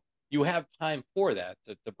officers? So you have time for that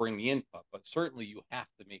to bring the input, but certainly you have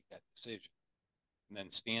to make that decision and then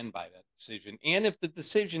stand by that decision. And if the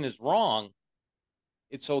decision is wrong,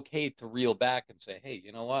 it's okay to reel back and say, hey,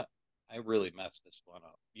 you know what? I really messed this one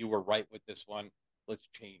up. You were right with this one. Let's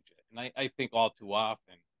change it. And I think all too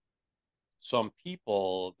often, some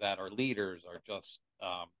people that are leaders are just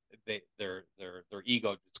their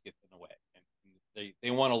ego just gets in the way, and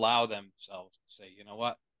they won't allow themselves to say, you know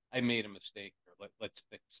what, I made a mistake, or let's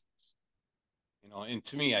fix this. And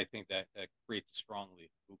to me, I think that creates a strong leader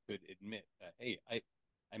who could admit that, hey,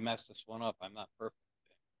 I messed this one up. I'm not perfect.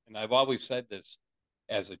 And I've always said this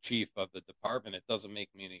as a chief of the department. It doesn't make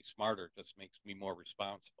me any smarter. It just makes me more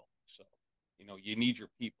responsible. So, you need your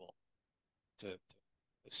people to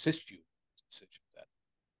assist you in decisions.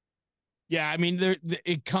 Yeah, I mean,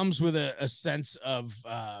 it comes with a sense of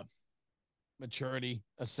maturity,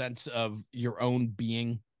 a sense of your own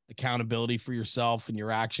being, accountability for yourself and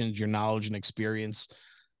your actions, your knowledge and experience.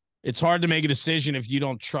 It's hard to make a decision if you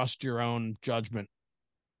don't trust your own judgment.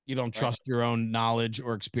 You don't trust your own knowledge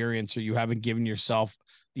or experience, or you haven't given yourself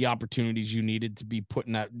the opportunities you needed to be put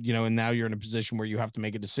in that, and now you're in a position where you have to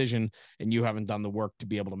make a decision and you haven't done the work to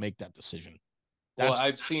be able to make that decision. Well,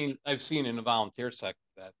 I've seen in the volunteer sector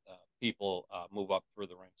that people move up through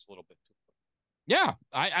the ranks a little bit too quick. Yeah,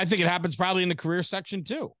 I think it happens probably in the career section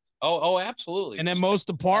too. Oh, absolutely. And then most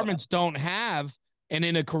departments don't have, and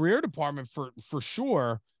in a career department for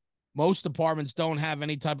sure, most departments don't have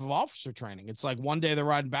any type of officer training. It's like one day they're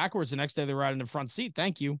riding backwards, the next day they're riding the front seat.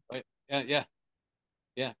 Thank you. Right. Yeah.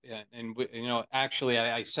 And actually,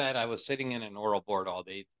 I said I was sitting in an oral board all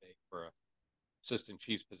day today for a assistant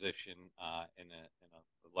chief's position in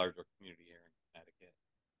a larger community here in Connecticut,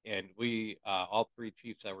 and we all 3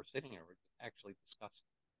 chiefs that were sitting here were actually discussing.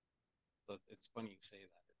 So it's funny you say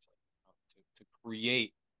that. It's like to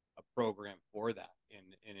create a program for that.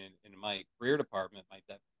 In my career department, my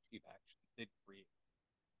deputy chief actually did create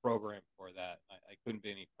a program for that. I couldn't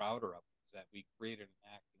be any prouder of it, that we created an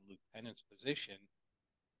acting lieutenant's position,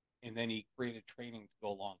 and then he created training to go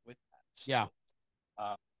along with that. So, yeah.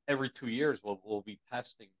 Every 2 years, we'll be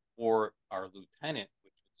testing for our lieutenant,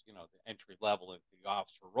 which is the entry level into the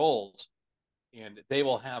officer roles. and they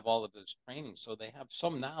will have all of this training, so they have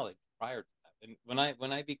some knowledge prior to that. And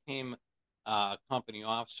when I became a company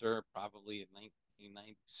officer, probably in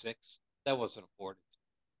 1996, that wasn't afforded.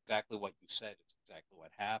 Exactly what you said is exactly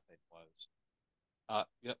what happened. Was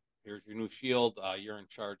yep, here's your new shield. You're in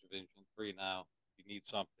charge of Engine 3 now. If you need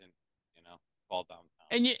something, call downtown.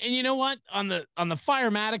 And you know what? On the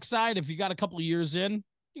firematic side, if you got a couple of years in,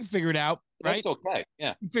 you can figure it out, right? That's okay. Yeah.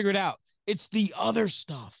 You can figure it out. It's the other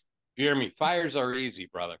stuff. Jeremy, fires are easy,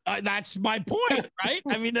 brother. That's my point, right?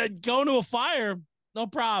 I mean, going to a fire, no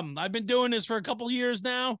problem. I've been doing this for a couple of years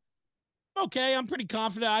now. Okay, I'm pretty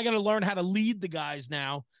confident. I got to learn how to lead the guys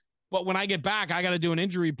now. But when I get back, I got to do an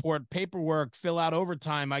injury report, paperwork, fill out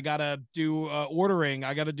overtime. I got to do ordering.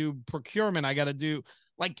 I got to do procurement. I got to do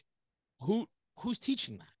like who's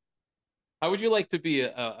teaching that? How would you like to be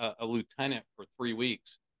a lieutenant for 3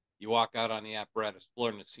 weeks? You walk out on the apparatus floor,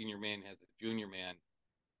 and the senior man has a junior man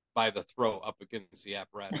by the throat up against the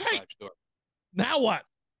apparatus Right. door. Now what?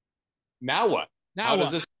 Now what? Now How what?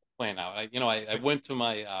 does this plan out? I went to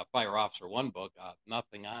my Fire Officer 1 book.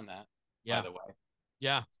 Nothing on that, by the way.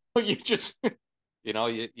 Yeah. But you just,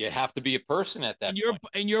 you have to be a person at that point.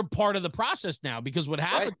 And you're part of the process now, because what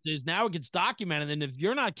happens Right. is now it gets documented. And if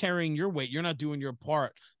you're not carrying your weight, you're not doing your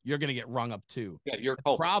part, you're going to get rung up too. Yeah, your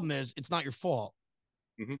problem is it's not your fault.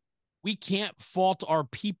 Mm-hmm. We can't fault our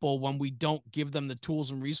people when we don't give them the tools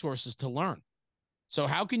and resources to learn. So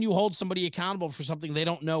how can you hold somebody accountable for something they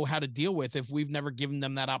don't know how to deal with if we've never given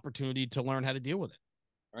them that opportunity to learn how to deal with it?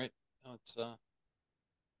 Right. No,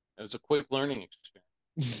 it was a quick learning experience.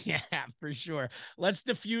 Yeah, for sure. Let's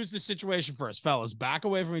diffuse the situation first, fellas. Back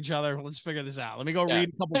away from each other. Let's figure this out. Let me go read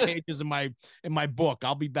a couple pages in my book.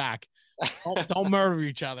 I'll be back. Don't murder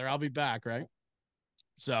each other. I'll be back, right?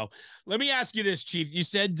 So let me ask you this, Chief. You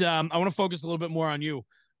said I want to focus a little bit more on you.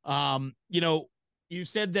 You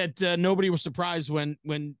said that nobody was surprised when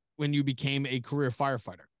you became a career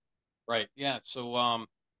firefighter. Right. Yeah. So I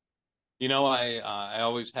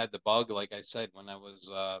always had the bug, like I said, when I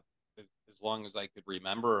was as long as I could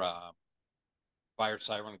remember. Fire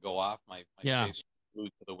siren would go off. My face flew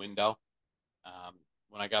to the window.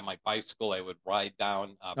 When I got my bicycle, I would ride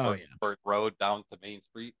down Burke Road down to Main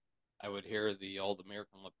Street. I would hear the old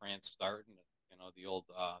American LaFrance starting, the old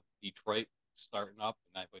Detroit starting up,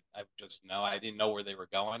 and I would just know. I didn't know where they were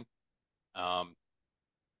going.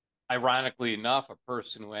 Ironically enough, a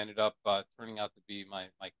person who ended up turning out to be my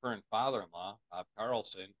current father-in-law, Bob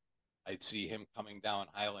Carlson, I'd see him coming down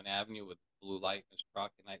Highland Avenue with a blue light in his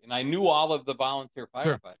truck, and I knew all of the volunteer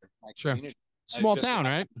firefighters in my community. Small town,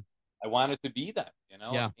 right? I wanted to be that,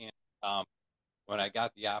 Yeah. And when I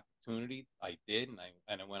got the opportunity, I did, and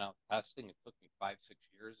I went out testing. It took me 5-6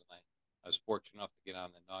 years, and I was fortunate enough to get on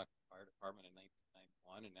the Naugatuck Fire Department in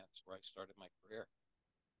 1991, and that's where I started my career.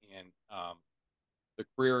 And the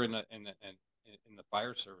career in the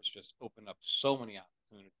fire service just opened up so many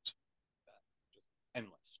opportunities, just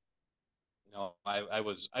endless.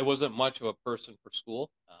 I wasn't much of a person for school.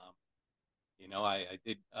 I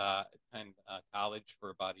did attend college for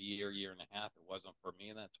about a year and a half. It wasn't for me,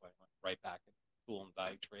 and that's why I went right back into school and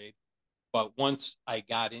dive trade. But once I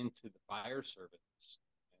got into the fire service,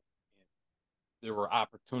 there were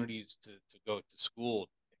opportunities to go to school,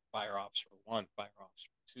 Fire Officer 1, Fire Officer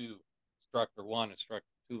 2, Instructor 1, Instructor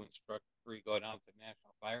 2, Instructor 3, go down to the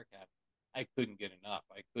National Fire Academy. I couldn't get enough.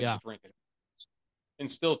 I couldn't drink it. And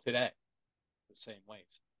still today, the same way.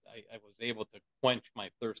 I was able to quench my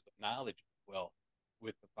thirst of knowledge,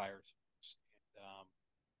 with the fire service.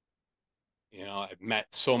 And, I've met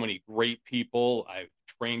so many great people. I've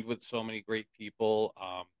trained with so many great people.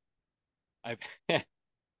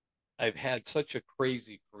 I've had such a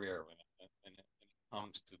crazy career when it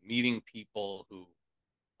comes to meeting people who,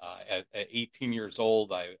 at 18 years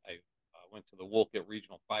old, I went to the Wolcott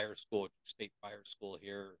Regional Fire School, which is a state fire school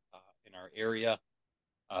here in our area.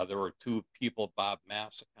 There were two people, Bob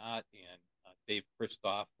Massicott and Dave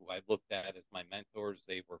Christoff, who I looked at as my mentors.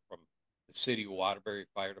 They were from the city of Waterbury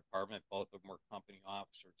Fire Department. Both of them were company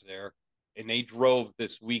officers there. And they drove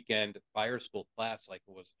this weekend fire school class like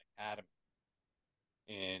it was an academy.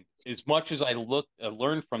 And as much as I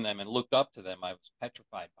learned from them and looked up to them, I was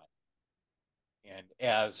petrified by them. And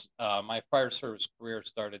as my fire service career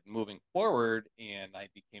started moving forward and I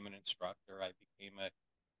became an instructor, I became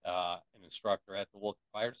an instructor at the Wolcott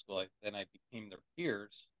Fire School. Then I became their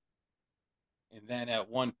peers. And then at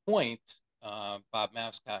one point, Bob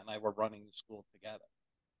Mascott and I were running the school together.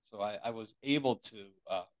 So I was able to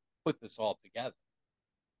put this all together.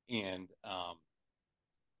 And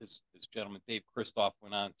this gentleman, Dave Christoff,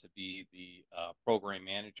 went on to be the program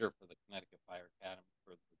manager for the Connecticut Fire Academy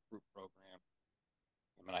for the recruit program.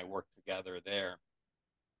 Him and I worked together there,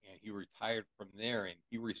 and he retired from there, and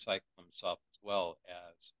he recycled himself as well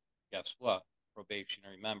as, guess what,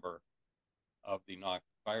 probationary member of the Naugatuck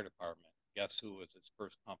Fire Department. Guess who was his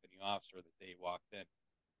first company officer the day he walked in?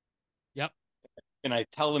 Yep. And I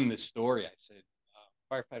tell him this story. I said,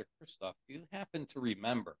 Firefighter Christoph, do you happen to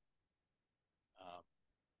remember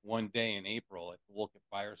one day in April at the Wolcott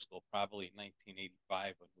Fire School, probably in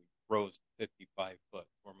 1985, when we rose the 55-foot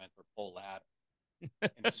tormentor pole ladder,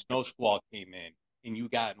 and a snow squall came in, and you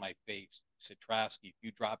got in my face. You said, Trzaski, if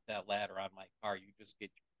you drop that ladder on my car, you just get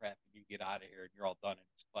your crap and you get out of here, and you're all done in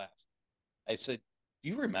this class. I said, do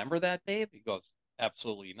you remember that, Dave? He goes,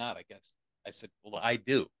 absolutely not, I guess. I said, well, I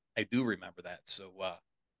do. I do remember that. So why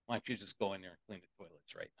don't you just go in there and clean the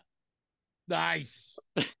toilets right now? Nice.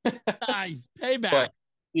 Nice. Payback.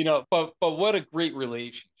 But, but what a great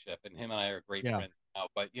relationship. And him and I are great friends now.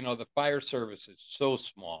 But, the fire service is so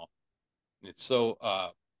small, and it's so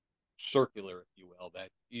circular, if you will, that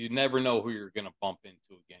you never know who you're going to bump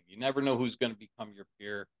into again. You never know who's going to become your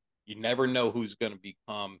peer. You never know who's going to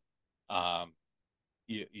become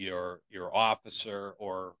your officer,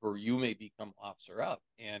 or who you may become officer of.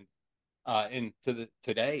 And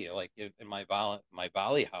today, like in my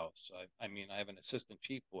volley house, I mean, I have an assistant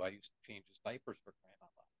chief who I used to change his diapers for crying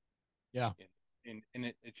out loud. Yeah. And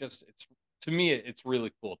it's to me, it's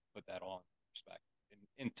really cool to put that all in perspective,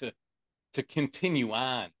 and to continue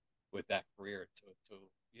on with that career, to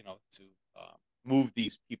move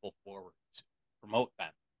these people forward, to promote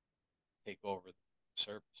them, take over the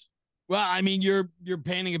service. Well, I mean, you're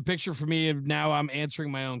painting a picture for me of, now I'm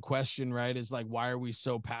answering my own question, right? Is like, why are we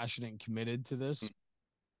so passionate and committed to this?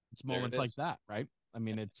 It's moments like that, right? I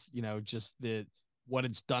mean, it's, just what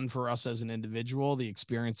it's done for us as an individual, the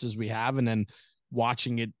experiences we have, and then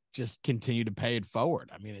watching it just continue to pay it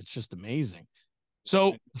forward. I mean, it's just amazing.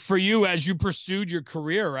 So for you, as you pursued your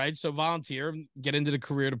career, right? So volunteer, get into the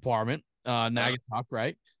career department, Naugatuck,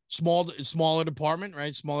 right? Smaller department,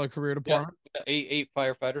 right? Smaller career department. Yeah. Eight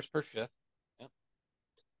firefighters per shift. Yeah.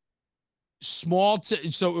 So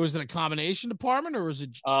was it a combination department, or was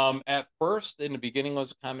it? At first, in the beginning, it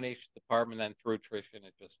was a combination department. Then through attrition,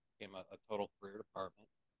 it just became a total career department.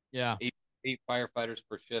 Yeah. Eight firefighters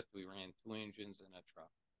per shift. We ran 2 engines and a truck.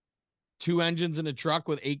 2 engines in a truck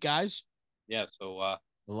with 8 guys? Yeah, so I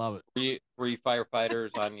love it. Three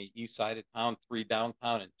firefighters on the east side of town, 3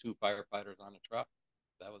 downtown, and 2 firefighters on the truck.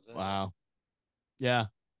 That was it. Wow. Yeah.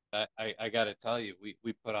 I got to tell you, we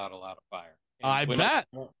put out a lot of fire. I bet.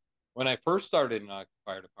 When I first started in the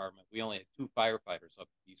fire department, we only had 2 firefighters up at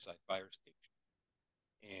the East Side Fire Station.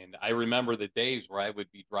 And I remember the days where I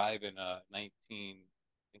would be driving a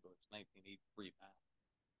 1983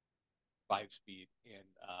 5-speed, and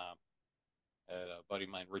a buddy of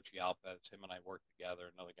mine, Richie Alpez, him and I worked together.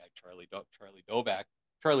 Another guy, Charlie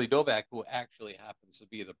Doback, who actually happens to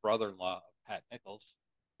be the brother-in-law of Pat Nichols.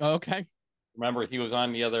 Oh, okay. Remember, he was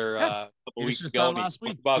on the other couple weeks just ago. On last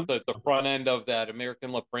week. About the front end of that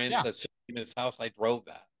American La France that's in his house. I drove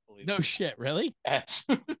that. No shit, really? Yes.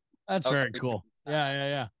 That's very cool.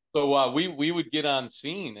 Yeah. So we would get on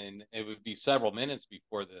scene, and it would be several minutes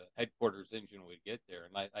before the headquarters engine would get there,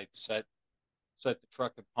 and I'd set the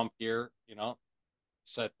truck in pump gear,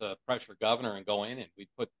 set the pressure governor, and go in, and we'd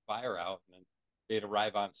put the fire out, and then they'd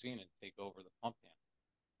arrive on scene and take over the pump pan.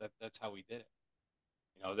 That's how we did it.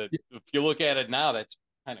 If you look at it now, that's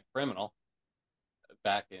kind of criminal.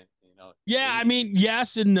 Back in, Yeah, I mean,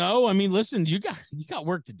 yes and no. I mean, listen, you got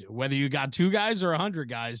work to do, whether you got 2 guys or 100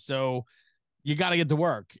 guys. So you got to get to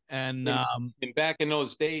work. And back in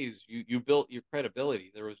those days, you built your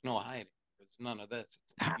credibility. There was no hiding. There's none of this.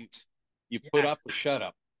 You put up or shut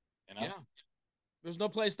up. Yeah. There's no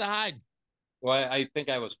place to hide. Well, I think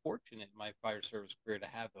I was fortunate in my fire service career to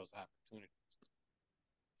have those opportunities.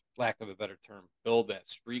 Lack of a better term, build that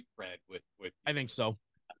street cred with. I think so.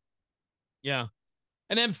 Yeah.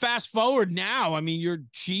 And then fast forward now, I mean, you're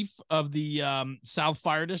chief of the South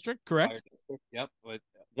Fire District, correct? Fire District, yep. But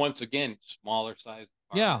once again, smaller size.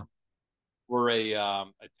 Yeah. We're a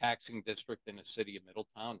taxing district in the city of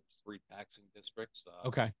Middletown. There's 3 taxing districts.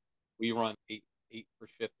 Okay. We run eight per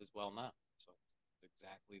shift as well now. So it's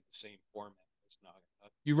exactly the same format as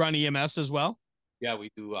Naugatuck. You run EMS as well? Yeah,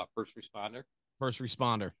 we do first responder. First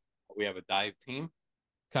responder. We have a dive team.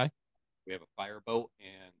 Okay. We have a fireboat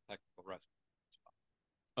and technical rescue.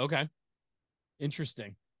 Okay.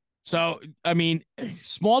 Interesting. So, I mean,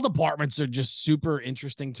 small departments are just super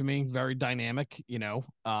interesting to me. Very dynamic,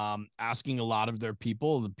 asking a lot of their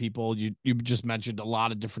people, the people you just mentioned, a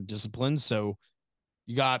lot of different disciplines. So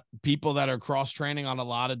you got people that are cross training on a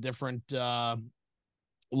lot of different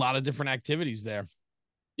activities there.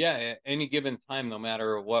 Yeah, at any given time, no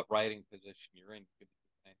matter what riding position you're in, you could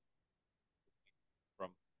be from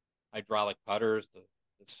hydraulic cutters to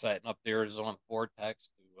setting up the Arizona Vortex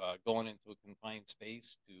to going into a confined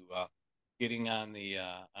space to getting on the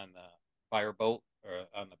fireboat or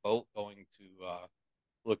on the boat, going to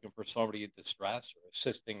looking for somebody in distress or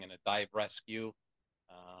assisting in a dive rescue.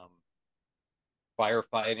 Um,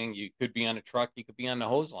 Firefighting, you could be on a truck, you could be on the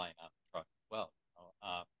hose line on the truck as well.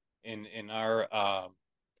 In our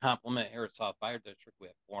complement here at South Fire District, we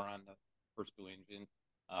have 4 on the pursuit engine,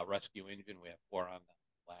 rescue engine. We have 4 on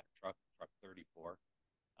the ladder truck 34.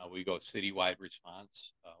 We go citywide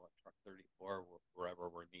response with truck 34 wherever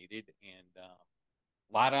we're needed, and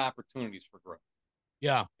a lot of opportunities for growth.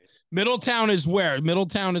 Yeah. Middletown is where?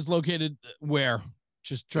 Middletown is located where?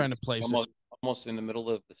 Just trying to place it. Almost in the middle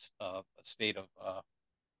of the state of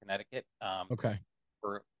Connecticut. Okay.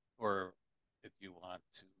 Or if you want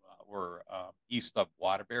to, we're east of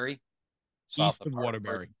Waterbury, East of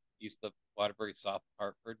Waterbury. East of Waterbury, south of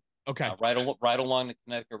Hartford. Okay. Right along the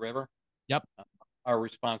Connecticut River. Yep. Our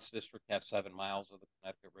response district has 7 miles of the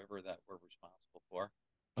Connecticut River that we're responsible for.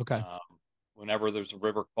 Okay. Whenever there's a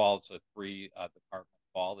river call, it's a 3-department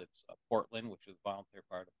call. It's Portland, which is volunteer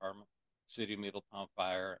fire department, City of Middletown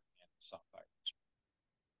Fire, and South Fire.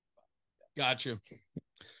 Gotcha.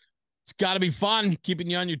 It's got to be fun keeping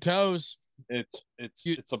you on your toes.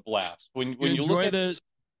 It's a blast when you enjoy look at the.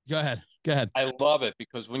 Go ahead. I love it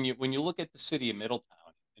because when you look at the city of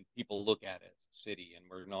Middletown and people look at it as a city, and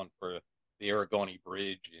we're known for the Aragoni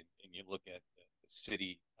Bridge, and you look at the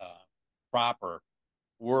city proper,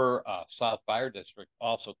 we're South Fire District,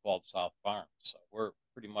 also called South Farms. So we're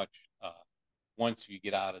pretty much once you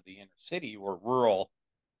get out of the inner city, we're rural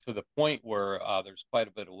to the point where there's quite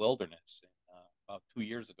a bit of wilderness. And, about 2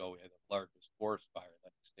 years ago, we had the largest forest fire that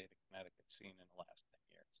the state of Connecticut's seen in the last 10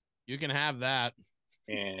 years. You can have that.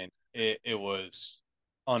 And it was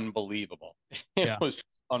unbelievable. It was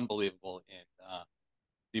unbelievable, and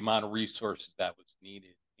the amount of resources that was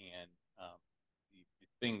needed, and the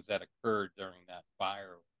things that occurred during that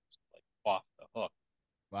fire was like off the hook.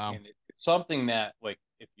 Wow. And it's something that, like,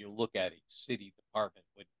 if you look at a city department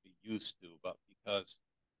would be used to, but because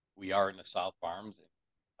we are in the South Farms and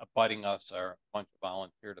abutting us are a bunch of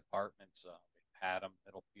volunteer departments, Haddam,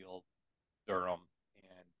 Middlefield, Durham,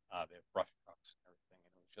 and they have brush trucks and everything.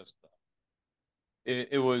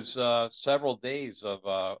 And it was just it was several days of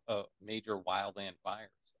major wildland fires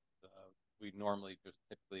that we normally just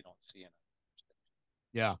typically don't see in our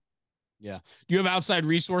station. Yeah. Do you have outside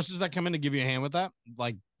resources that come in to give you a hand with that?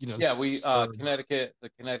 Like, Yeah, we the Connecticut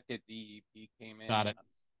DEP came in. Got it.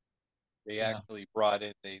 They actually brought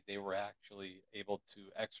in, they were actually able to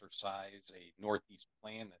exercise a Northeast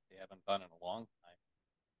plan that they haven't done in a long time.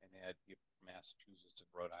 And they had people from Massachusetts and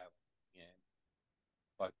Rhode Island in.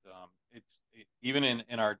 But even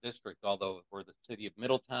in our district, although we're the city of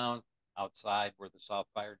Middletown, outside we're the South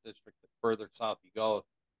Fire District, the further south you go,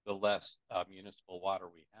 the less municipal water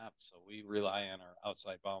we have. So we rely on our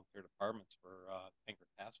outside volunteer departments for tanker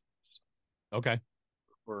task force. Okay.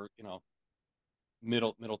 We're,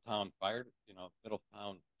 Middletown Fire,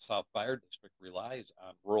 Middletown South Fire District relies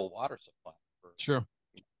on rural water supply for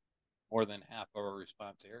more than half of our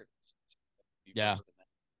response areas. Yeah.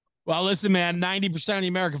 Well, listen, man, 90% of the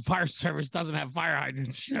American fire service doesn't have fire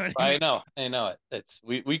hydrants. I know it. It's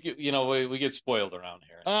we get we get spoiled around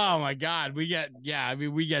here. Oh my God, we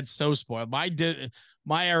get so spoiled.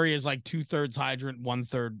 My area is like 2/3 hydrant,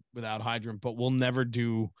 1/3 without hydrant, but we'll never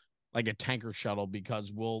do like a tanker shuttle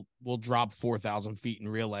because we'll drop 4,000 feet in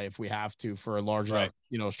relay if we have to for a large enough,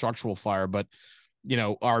 structural fire. But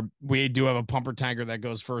we do have a pumper tanker that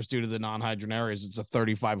goes first due to the non-hydrant areas. It's a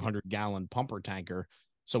 3,500 gallon pumper tanker.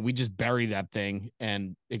 So we just bury that thing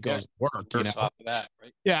and it goes to work. Off of that,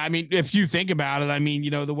 right? Yeah, I mean, if you think about it, I mean,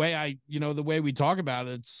 the way we talk about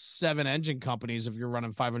it, it's 7 engine companies if you're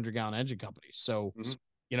running 500-gallon engine companies. So,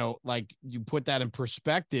 like you put that in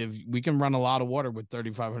perspective, we can run a lot of water with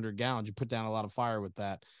 3,500 gallons. You put down a lot of fire with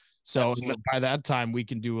that. So by that time, we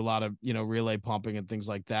can do a lot of, relay pumping and things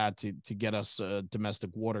like that to get us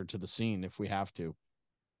domestic water to the scene if we have to.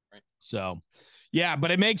 Right. So, yeah,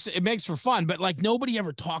 but it makes for fun. But like nobody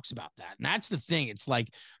ever talks about that. And that's the thing. It's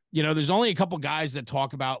like, there's only a couple guys that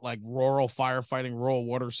talk about like rural firefighting, rural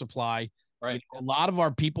water supply. Right. A lot of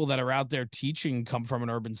our people that are out there teaching come from an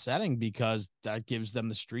urban setting because that gives them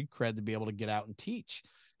the street cred to be able to get out and teach.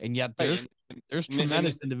 And yet there's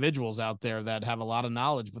tremendous individuals out there that have a lot of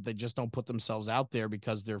knowledge, but they just don't put themselves out there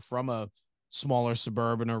because they're from a smaller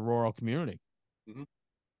suburban or rural community.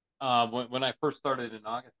 Mm-hmm. When I first started in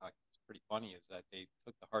Naugatuck, it's pretty funny is that they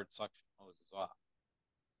took the hard suction hoses off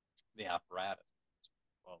the apparatus.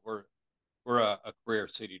 well, we're a career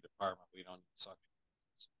city department. We don't need suction.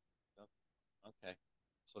 Okay.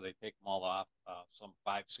 So they take them all off. Some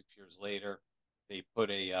 5, 6 years later, they put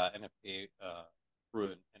a NFPA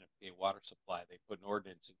through an NFPA water supply. They put an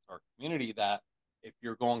ordinance into our community that if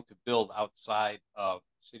you're going to build outside of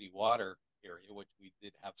city water area, which we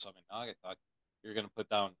did have some in Naugatuck, you're going to put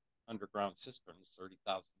down underground cisterns,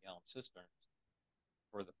 30,000-gallon cisterns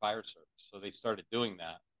for the fire service. So they started doing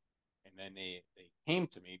that. And then they came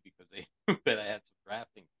to me because they knew that I had some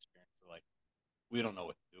drafting experience. They're like, we don't know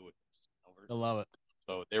what to do with this. I love it.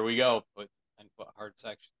 So there we go. Put hard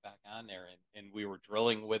section back on there, and we were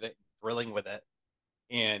drilling with it.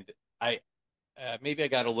 And I maybe I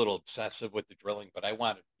got a little obsessive with the drilling, but I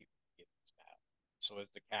wanted people to get this down. So as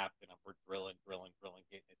the captain, we're drilling,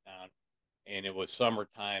 getting it down. And it was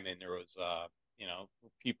summertime, and there was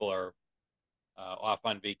people are off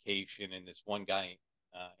on vacation, and this one guy,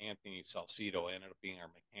 Anthony Salcido, ended up being our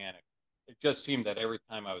mechanic. It just seemed that every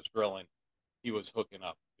time I was drilling, he was hooking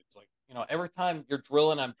up. It's like, every time you're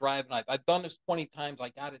drilling, I'm driving. I've done this 20 times. I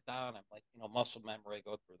got it down. I'm like, muscle memory. I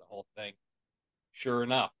go through the whole thing. Sure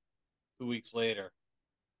enough, 2 weeks later,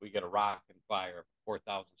 we get a rock and fire,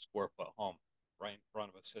 4,000 square foot home right in front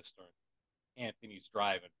of a cistern. Anthony's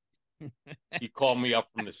driving. He called me up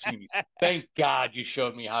from the scene. He said, "Thank God you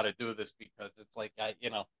showed me how to do this, because it's like I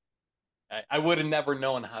would have never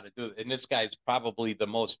known how to do it." And this guy's probably the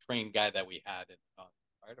most trained guy that we had in the fire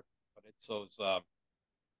department. But it's those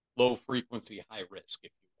low frequency, high risk,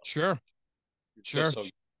 if you will. Sure. Just so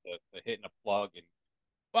the hitting a plug and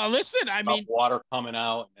listen, I mean, water coming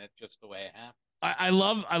out, and that's just the way it happens. I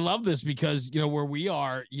love this because where we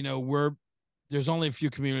are, there's only a few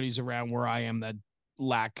communities around where I am that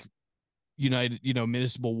lack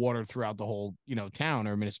municipal water throughout the whole town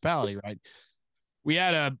or municipality, right? We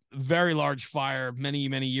had a very large fire many,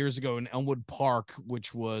 many years ago in Elmwood Park,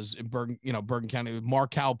 which was in Bergen County.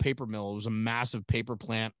 Marcal Paper Mill. It was a massive paper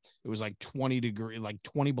plant. It was like 20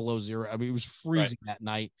 below zero. I mean, it was freezing that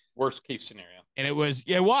night. Worst case scenario. And it was.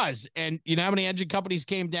 And you know how many engine companies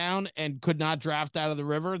came down and could not draft out of the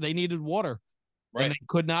river? They needed water. Right. And they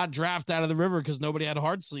could not draft out of the river because nobody had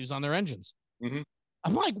hard sleeves on their engines. Mm-hmm.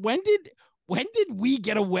 I'm like, when did we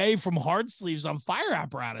get away from hard sleeves on fire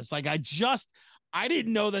apparatus? Like, I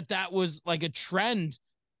didn't know that was like a trend.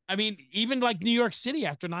 I mean, even like New York City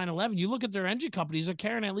after 9/11, you look at their engine companies are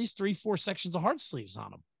carrying at least 3-4 sections of hard sleeves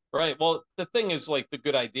on them. Right. Well, the thing is, like, the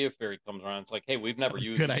good idea fairy comes around. It's like, hey, we've never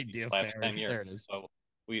used good idea the last fairy. 10 years. There it is. So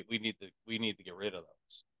we need to get rid of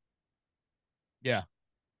those. Yeah.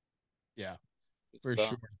 Yeah. For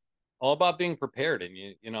sure. All about being prepared. And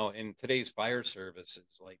in today's fire service,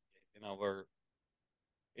 it's like, we're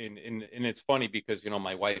and it's funny because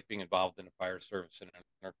my wife being involved in the fire service in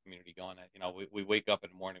our community, going we wake up in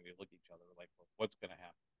the morning, we look at each other like, what's going to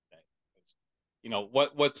happen today?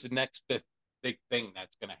 What's the next big thing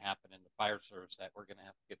that's going to happen in the fire service that we're going to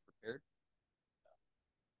have to get prepared?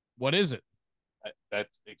 What is it?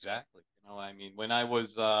 That's exactly. I mean, when I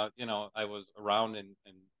was I was around in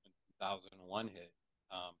 2001 hit.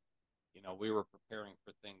 We were preparing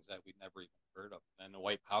for things that we'd never even heard of. And then the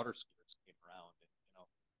white powder scares came around, and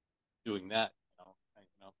doing that,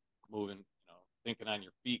 moving, thinking on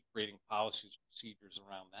your feet, creating policies, procedures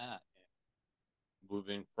around that, and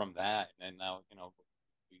moving from that. And then now,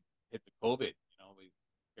 we hit the COVID,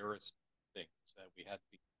 terrorist things that we had to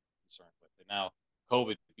be concerned with. And now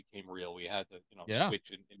COVID became real. We had to, switch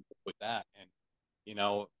and with that. And,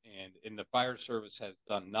 and the fire service has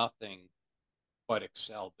done nothing but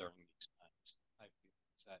excel during these times. I feel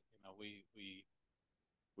that,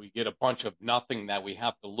 we get a bunch of nothing that we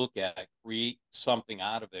have to look at, create something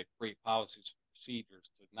out of it, create policies, procedures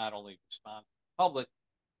to not only respond to the public,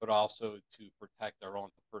 but also to protect our own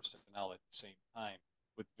personnel at the same time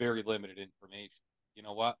with very limited information. You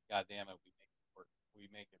know what? God damn it, we make it work. We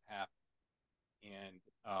make it happen. And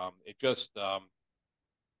it just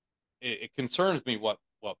it concerns me what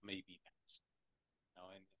may be next.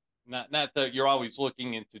 And not that you're always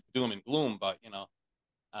looking into doom and gloom, but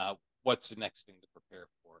what's the next thing to prepare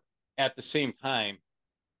for? At the same time,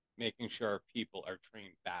 making sure our people are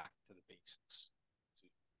trained back to the basics,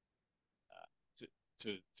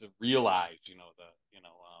 to realize,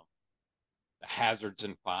 the hazards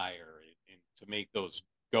in fire, and to make those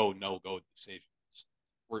no-go decisions.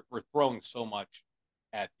 We're throwing so much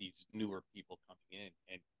at these newer people coming in,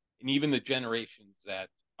 and even the generations that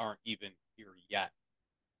aren't even here yet.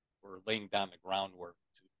 We're laying down the groundwork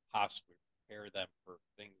to possibly prepare them for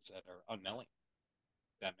things that are unknowing.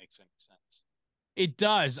 If that makes any sense. It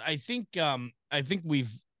does. I think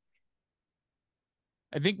we've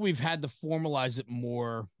had to formalize it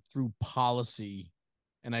more through policy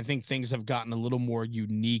And I think things have gotten a little more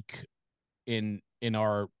unique in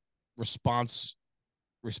our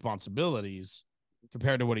responsibilities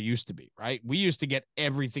compared to what it used to be, right? We used to get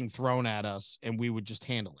everything thrown at us and we would just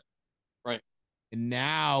handle it. Right. And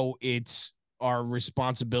now our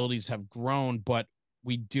responsibilities have grown, but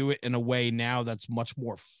we do it in a way now that's much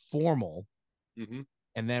more formal. Mm-hmm.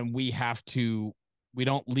 And then we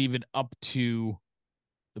don't leave it up to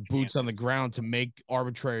the boots on the ground to make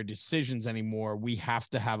arbitrary decisions anymore. We have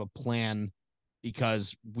to have a plan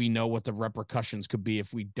because we know what the repercussions could be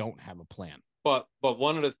if we don't have a plan. But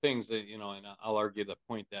one of the things that, and I'll argue the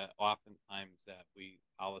point that oftentimes that we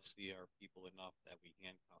policy our people enough that we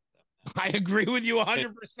handcuff them. I agree with you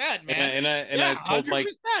 100%, man.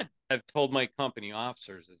 I've told my company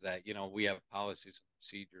officers is that, we have policies and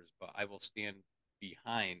procedures, but I will stand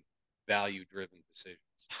behind value-driven decisions.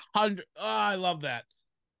 I love that.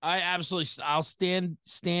 I'll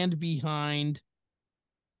stand behind.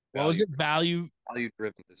 What was it?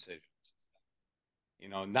 Value-driven decisions.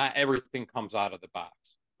 Not everything comes out of the box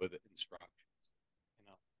with instructions.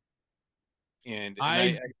 And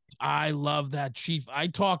I love that, Chief. I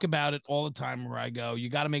talk about it all the time where I go, you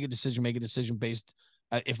got to make a decision based.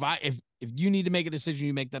 If you need to make a decision,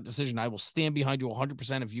 you make that decision. I will stand behind you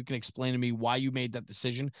 100% if you can explain to me why you made that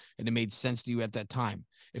decision and it made sense to you at that time.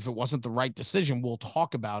 If it wasn't the right decision, we'll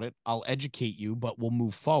talk about it. I'll educate you, but we'll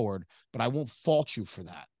move forward. But I won't fault you for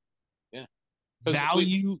that. Yeah.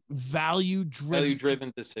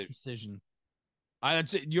 Value-driven decision.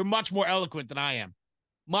 That's it. You're much more eloquent than I am.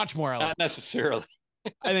 Much more eloquent. Not necessarily.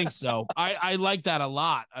 I think so. I like that a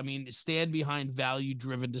lot. I mean, stand behind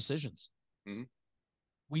value-driven decisions. Mm-hmm.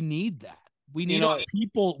 We need that. We need our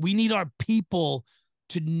people. We need our people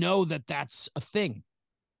to know that that's a thing.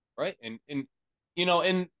 Right. And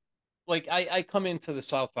like I come into the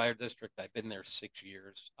South Fire District. I've been there 6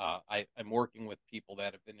 years. I'm working with people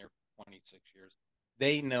that have been there for 26 years.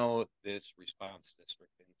 They know this response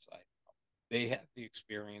district inside out. They have the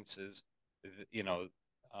experiences.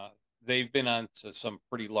 They've been on to some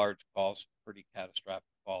pretty large calls, pretty catastrophic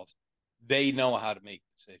calls. They know how to make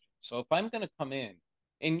decisions. So if I'm going to come in,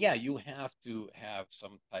 and yeah, you have to have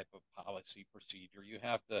some type of policy procedure. You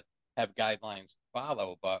have to have guidelines to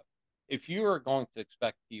follow. But if you are going to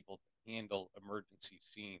expect people to handle emergency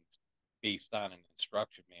scenes based on an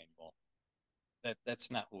instruction manual,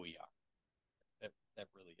 that's not who we are. That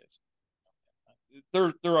really is.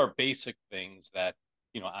 There are basic things that,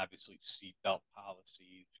 obviously seatbelt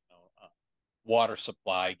policies, water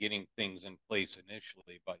supply, getting things in place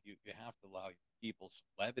initially, but you have to allow people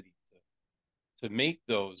some levity to make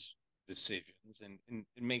those decisions and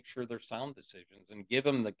make sure they're sound decisions and give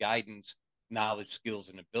them the guidance, knowledge, skills,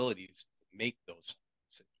 and abilities to make those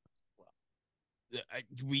decisions as well.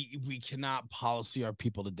 We cannot policy our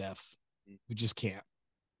people to death. We just can't.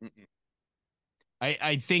 Mm-mm.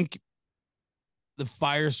 I think the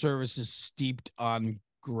fire service is steeped on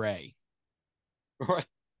gray. Right.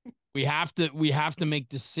 We have to make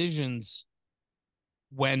decisions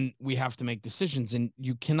when we have to make decisions, and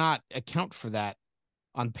you cannot account for that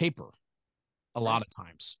on paper. A lot of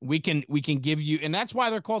times we can give you, and that's why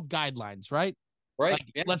they're called guidelines, right? Right.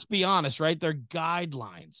 Like, yeah. Let's be honest, right? They're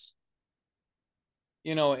guidelines.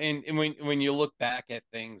 And when you look back at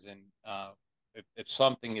things, and if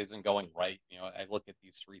something isn't going right, I look at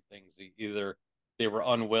these three things. Either they were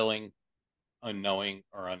unwilling, unknowing,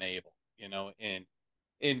 or unable.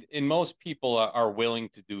 And most people are willing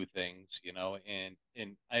to do things,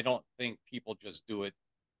 and I don't think people just do it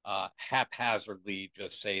haphazardly,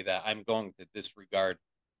 just say that I'm going to disregard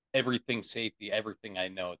everything safety, everything I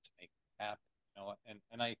know to make it happen,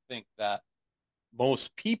 and I think that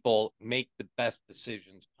most people make the best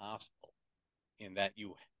decisions possible, in that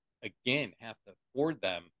you, again, have to afford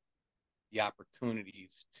them the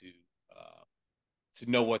opportunities to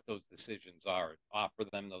know what those decisions are, offer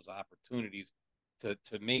them those opportunities to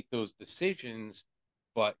make those decisions,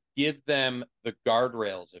 but give them the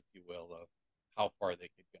guardrails, if you will, of how far they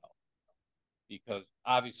could go. Because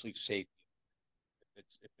obviously safety,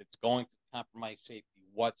 if it's going to compromise safety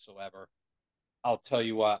whatsoever, I'll tell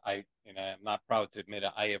you what, I'm not proud to admit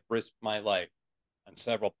it, I have risked my life on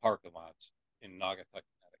several parking lots in Naugatuck, Connecticut.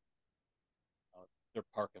 They're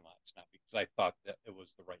parking lots, not because I thought that it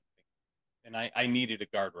was the right thing. And I needed a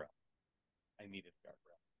guardrail.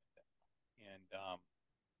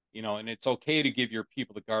 And it's okay to give your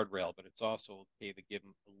people the guardrail, but it's also okay to give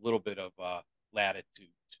them a little bit of latitude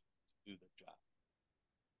to do their job.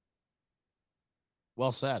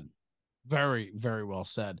 Well said. Very, very well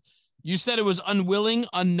said. You said it was unwilling,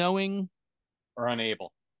 unknowing, or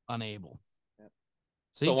unable. Unable. Yeah.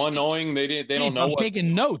 See, so unknowing, they don't know. I'm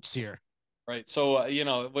taking notes here. Right. So,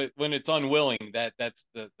 when it's unwilling, that's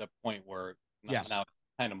the point where Yes. now it's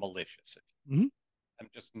kind of malicious. Mm-hmm. I'm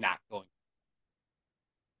just not going.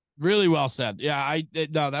 Really well said. Yeah,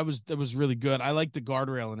 no, that was really good. I like the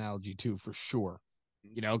guardrail analogy too, for sure.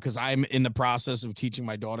 Because I'm in the process of teaching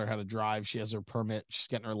my daughter how to drive. She has her permit. She's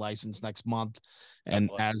getting her license next month. And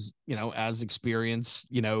as experience,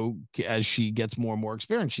 as she gets more and more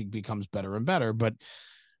experience, she becomes better and better. But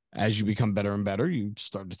as you become better and better, you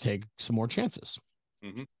start to take some more chances.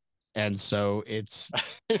 Mm-hmm. And so it's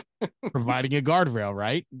providing a guardrail,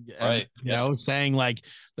 right? And, right. saying like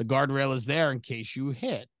the guardrail is there in case you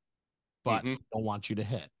hit, but don't want you to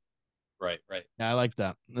hit. Right. Yeah, I like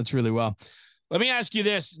that. That's really well. Let me ask you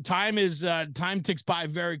this. Time ticks by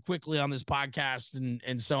very quickly on this podcast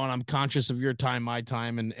and so on. I'm conscious of your time, my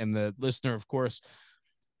time, and the listener, of course.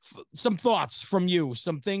 Some thoughts from you,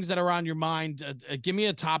 some things that are on your mind. Give me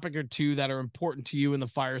a topic or two that are important to you in the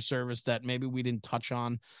fire service that maybe we didn't touch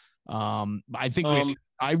on. I think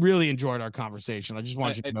I really enjoyed our conversation. I just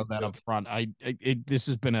want you to know that up front. This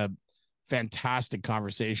has been a fantastic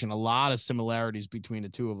conversation. A lot of similarities between the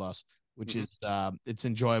two of us, which is it's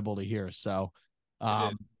enjoyable to hear. So,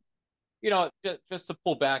 just to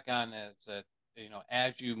pull back on that,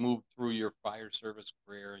 as you move through your fire service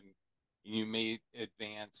career and you may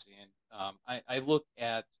advance in, I look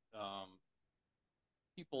at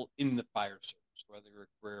people in the fire service, whether you're a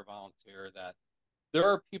career volunteer, that there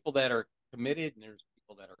are people that are committed and there's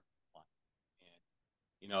people that are compliant.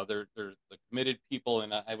 And there's the committed people,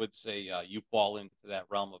 and I would say you fall into that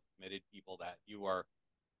realm of committed people, that you are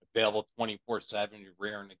available 24/7. You're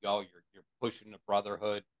raring to go. You're pushing the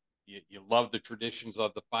brotherhood. You love the traditions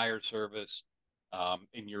of the fire service,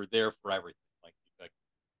 and you're there for everything. Like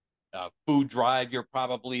food drive, you're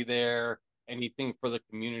probably there. Anything for the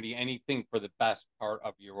community, anything for the best part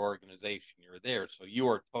of your organization, you're there. So you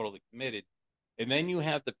are totally committed. And then you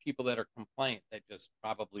have the people that are compliant, that just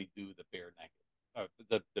probably do the bare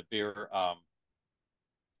negative, the bare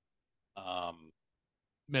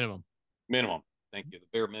minimum. Thank you. The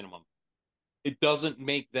bare minimum. It doesn't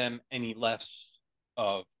make them any less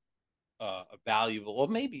of valuable. Well,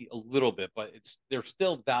 maybe a little bit, but they're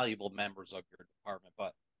still valuable members of your department.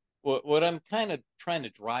 But what I'm kind of trying to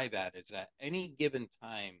drive at is that any given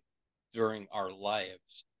time during our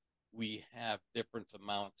lives, we have different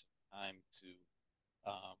amounts of time to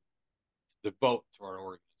devote to our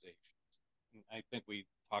organizations. And I think we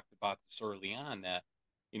talked about this early on, that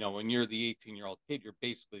when you're the 18-year-old kid, you're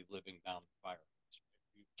basically living down the firehouse.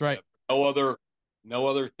 That's right. No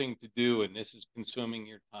other thing to do, and this is consuming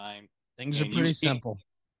your time. Things are pretty simple.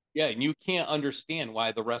 Yeah, and you can't understand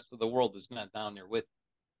why the rest of the world is not down there with you.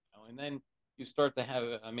 And then you start to have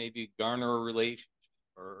maybe garner a relationship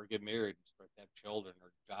or get married and start to have children,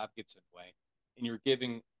 or job gets in the way, and you're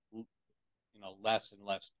giving less and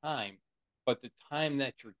less time. But the time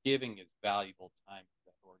that you're giving is valuable time to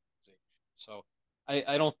that organization. So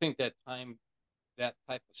I don't think that that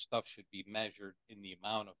type of stuff should be measured in the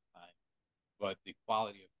amount of time, but the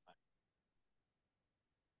quality of time.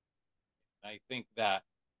 And I think that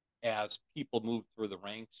as people move through the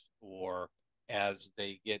ranks, or as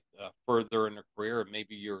they get further in their career,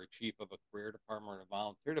 maybe you're a chief of a career department or a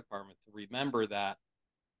volunteer department, to remember that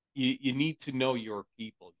you need to know your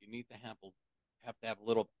people. You need to have a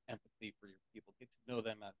little empathy for your people, get to know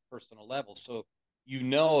them at a personal level, so you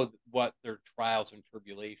know what their trials and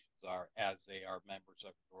tribulations are as they are members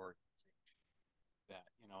of your organization. That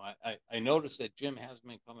I noticed that Jim hasn't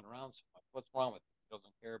been coming around so much. What's wrong with him? He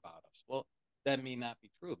doesn't care about us. Well, that may not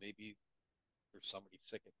be true. Maybe there's somebody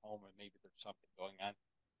sick at home, and maybe there's something going on.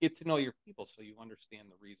 Get to know your people so you understand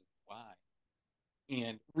the reasons why,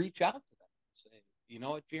 and reach out to them. Say, you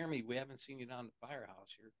know what, Jeremy, we haven't seen you down at the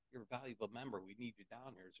firehouse. You're a valuable member. We need you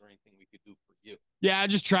down here. Is there anything we could do for you? Yeah,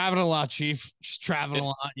 just traveling a lot, Chief. Just traveling a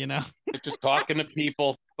lot, Just talking to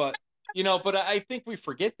people. But I think we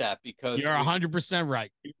forget that, because you're 100%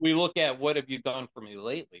 right. We look at, what have you done for me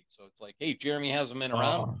lately? So it's like, hey, Jeremy hasn't been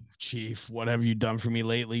around. Oh, Chief, what have you done for me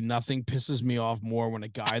lately? Nothing pisses me off more when a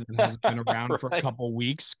guy that hasn't been around for a couple of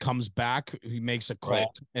weeks comes back, he makes a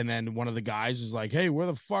call, and then one of the guys is like, hey, where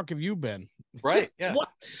the fuck have you been? Right. Yeah. What?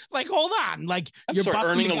 Like, hold on. Like, you're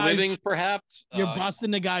earning a living, perhaps. You're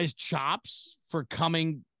busting the guy's chops for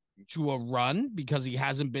coming to a run because he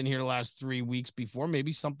hasn't been here the last 3 weeks before.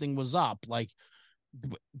 Maybe something was up. Like,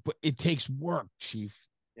 but it takes work, Chief.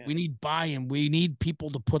 Yeah. We need buy-in. We need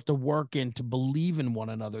people to put the work in, to believe in one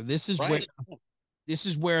another. This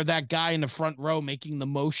is where that guy in the front row making the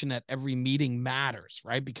motion at every meeting matters,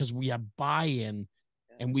 right? Because we have buy-in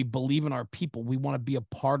and we believe in our people. We want to be a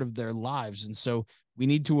part of their lives. And so we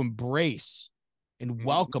need to embrace and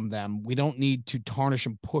welcome them. We don't need to tarnish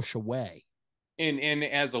and push away. And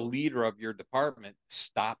as a leader of your department,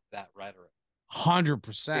 stop that rhetoric.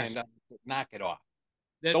 100%. And knock it off.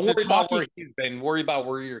 Don't worry about where he's been. Worry about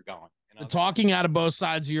where you're going. The talking out of both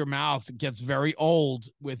sides of your mouth gets very old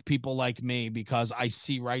with people like me because I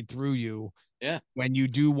see right through you. Yeah. When you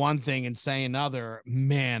do one thing and say another,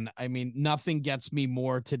 man, I mean, nothing gets me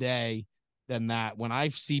more today than that. When I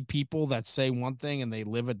see people that say one thing and they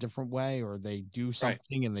live a different way, or they do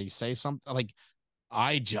something and they say something, like,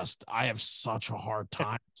 I have such a hard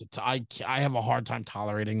time I have a hard time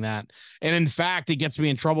tolerating that. And in fact, it gets me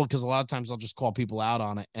in trouble because a lot of times I'll just call people out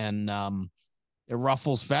on it, and it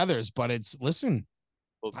ruffles feathers, but listen.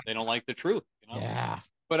 Well, they don't like the truth, Yeah.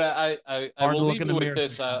 But I will leave you with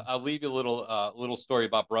this. I'll leave you a little story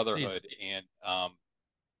about brotherhood. Please.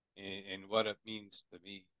 And what it means to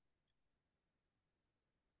me.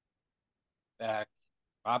 Back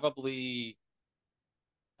probably,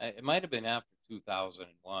 it might have been after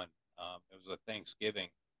 2001. It was a Thanksgiving,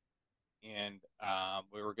 and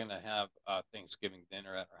we were going to have Thanksgiving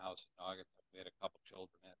dinner at our house in August. We had a couple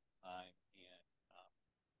children at the time, and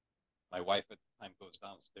my wife at the time goes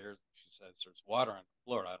downstairs and she says, "There's water on the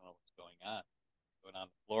floor. I don't know what's going on." Going on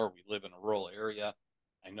the floor. We live in a rural area.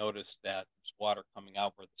 I noticed that there's water coming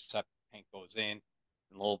out where the septic tank goes in.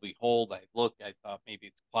 And lo and behold, I looked, I thought maybe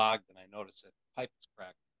it's clogged, and I noticed that the pipe is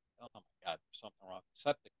cracked. Oh my God, there's something wrong with the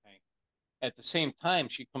septic tank. At the same time,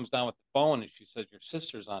 she comes down with the phone and she says, "Your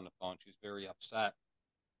sister's on the phone." She's very upset.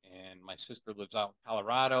 And my sister lives out in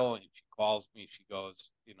Colorado, and she calls me. She goes,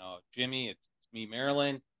 "Jimmy, it's me,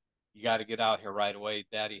 Marilyn. You got to get out here right away.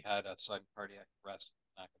 Daddy had a sudden cardiac arrest.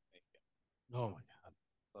 Not going to make it." Oh my God.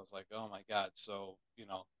 So I was like, "Oh my God." So,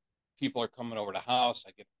 people are coming over to the house.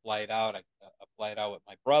 I get a flight out. I get a flight out with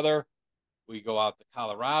my brother. We go out to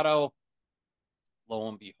Colorado. Lo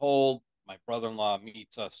and behold, my brother-in-law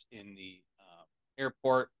meets us in the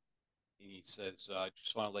airport. And he says,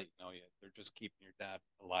 "Just want to let you know, they're just keeping your dad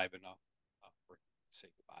alive enough for him to say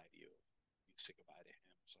goodbye to you. You say goodbye to him."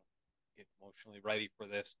 So I get emotionally ready for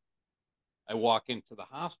this. I walk into the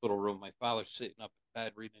hospital room. My father's sitting up in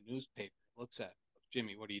bed reading a newspaper. He looks at me, goes,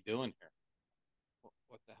 "Jimmy, what are you doing here?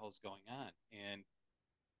 What the hell's going on?" And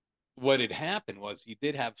what had happened was he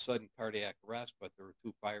did have sudden cardiac arrest, but there were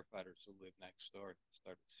two firefighters who lived next door and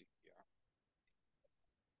started CPR.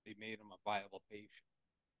 They made him a viable patient.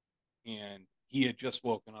 And he had just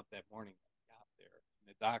woken up that morning when he got there. And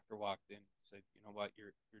the doctor walked in and said, "You know what,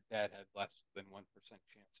 your dad had less than 1%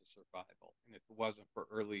 chance of survival. And if it wasn't for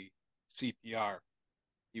early CPR,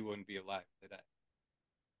 he wouldn't be alive today."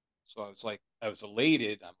 So I was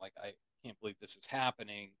elated. I'm like, I can't believe this is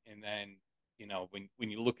happening. And then, when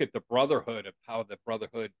you look at the brotherhood of how the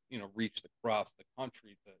brotherhood, reached across the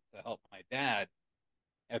country to help my dad,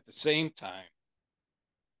 at the same time,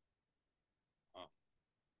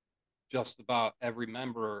 just about every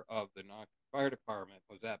member of the Knoxville Fire Department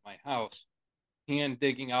was at my house, hand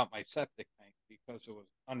digging out my septic tank because it was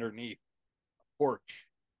underneath a porch.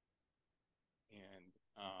 And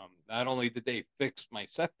not only did they fix my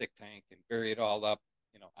septic tank and bury it all up,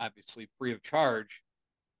 obviously free of charge,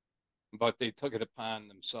 but they took it upon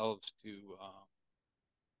themselves to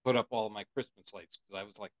put up all of my Christmas lights, because I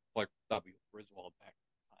was like Clark W. Griswold back at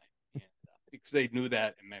the time, and because they knew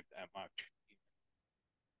that it meant that much.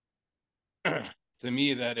 To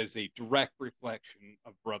me, that is a direct reflection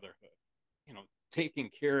of brotherhood. Taking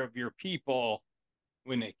care of your people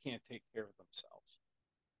when they can't take care of themselves.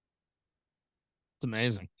 It's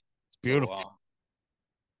amazing. It's beautiful.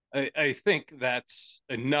 So, I think that's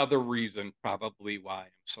another reason probably why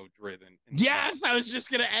I'm so driven. Yes, I was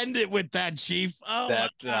just gonna end it with that, Chief. Oh,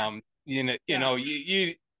 that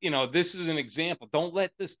this is an example. Don't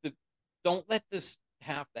let this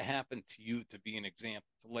have to happen to you to be an example,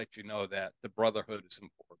 to let you know that the brotherhood is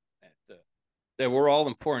important, that we're all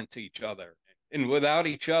important to each other, and without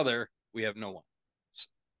each other, we have no one.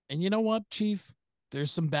 And you know what, Chief?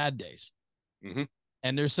 There's some bad days. Mm-hmm.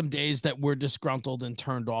 And there's some days that we're disgruntled and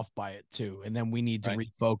turned off by it too. And then we need to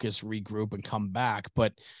refocus, regroup, and come back.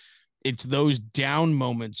 But it's those down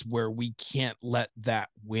moments where we can't let that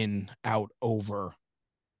win out over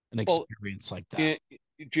an experience like that.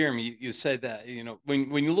 Jeremy, you said that,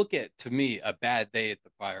 when you look at, to me, a bad day at the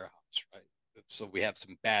firehouse, right? So we have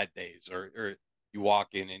some bad days, or you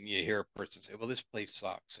walk in and you hear a person say, "Well, this place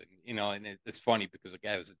sucks." And, and it's funny because the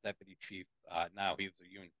guy was a deputy chief. Now he was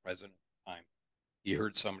a union president at the time. He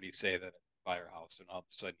heard somebody say that at the firehouse, and all of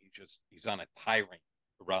a sudden he's on a tirade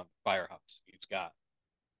around the firehouse. He's got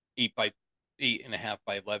 8.5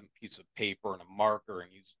 by 11 piece of paper and a marker,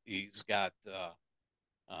 and he's got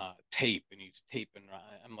tape, and he's taping.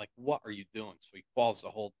 I'm like, what are you doing? So he calls the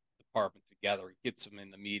whole department together. He gets them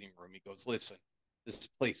in the meeting room. He goes, listen, this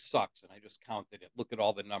place sucks. And I just counted it. Look at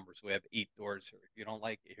all the numbers. We have 8 doors here. If you don't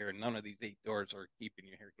like it here, none of these 8 doors are keeping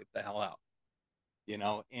you here. Get the hell out.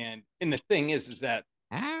 And the thing is that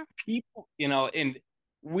people, and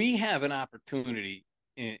we have an opportunity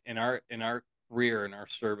in our career, in our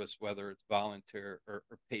service, whether it's volunteer or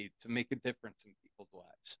paid, to make a difference in people's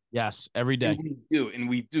lives. Yes, every day. And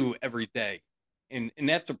we do every day. And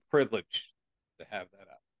that's a privilege to have that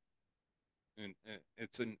out. And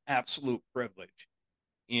it's an absolute privilege.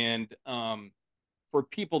 And for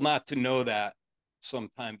people not to know that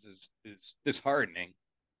sometimes is disheartening.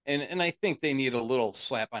 And I think they need a little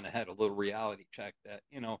slap on the head, a little reality check that,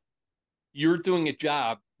 you're doing a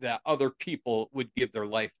job that other people would give their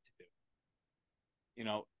life to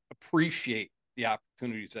do. Appreciate the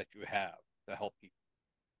opportunities that you have to help people.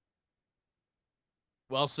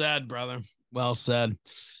 Well said, brother. Well said.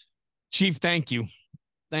 Chief, thank you.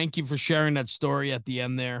 Thank you for sharing that story at the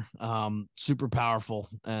end there. Super powerful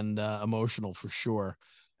and emotional for sure.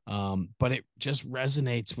 But it just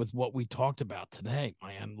resonates with what we talked about today,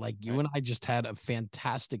 man. Like you and I just had a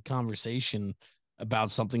fantastic conversation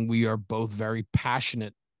about something we are both very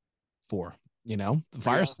passionate for, the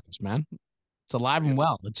fire service, man. It's alive and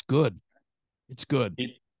well. It's good. It's good.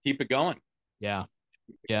 Keep it going. Yeah.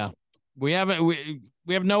 Yeah. We have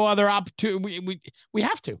no other opportunity. We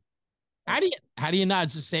have to. How do you not?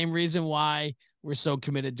 It's the same reason why we're so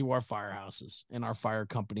committed to our firehouses and our fire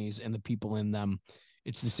companies and the people in them.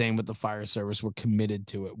 It's the same with the fire service. We're committed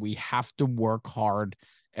to it. We have to work hard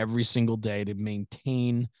every single day to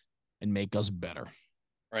maintain and make us better.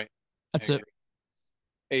 Right. That's it.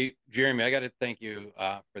 Hey, Jeremy, I got to thank you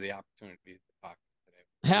for the opportunity to talk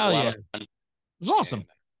today. Hell yeah. It was awesome.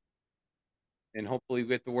 And hopefully we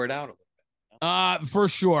get the word out a little bit. For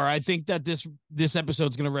sure. I think that this episode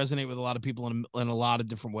is going to resonate with a lot of people in a lot of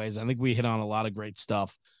different ways. I think we hit on a lot of great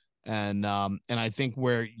stuff. And I think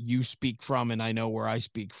where you speak from, and I know where I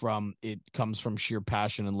speak from, it comes from sheer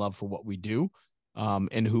passion and love for what we do,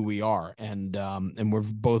 and who we are. And we're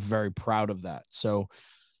both very proud of that. So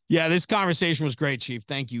yeah, this conversation was great, Chief.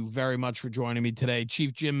 Thank you very much for joining me today.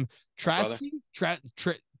 Chief Jim Trzaski,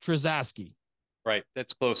 Trzaski. Right.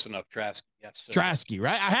 That's close enough. Trzaski. Yes, sir. Trzaski,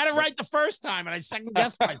 right? I had it right the first time and I second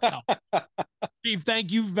guessed myself. Chief,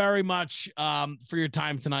 thank you very much for your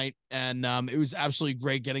time tonight. And it was absolutely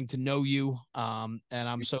great getting to know you. And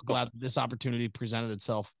I'm so glad that this opportunity presented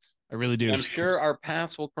itself. I really do. I'm sure our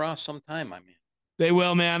paths will cross sometime, I mean. They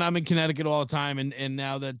will, man. I'm in Connecticut all the time. And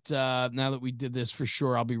now that we did this, for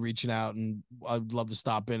sure, I'll be reaching out, and I'd love to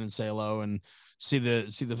stop in and say hello and see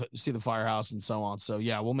the firehouse and so on. So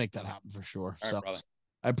yeah, we'll make that happen for sure. All right, brother.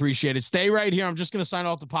 I appreciate it. Stay right here. I'm just going to sign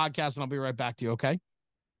off the podcast and I'll be right back to you. Okay.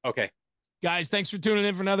 Okay. Guys, thanks for tuning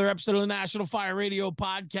in for another episode of the National Fire Radio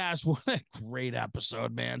Podcast. What a great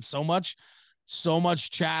episode, man. So much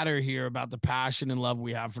chatter here about the passion and love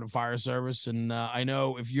we have for the fire service. And I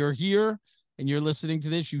know if you're here and you're listening to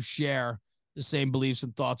this, you share the same beliefs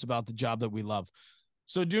and thoughts about the job that we love.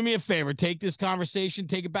 So do me a favor, take this conversation,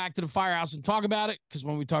 take it back to the firehouse and talk about it. Because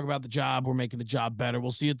when we talk about the job, we're making the job better.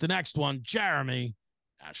 We'll see you at the next one. Jeremy,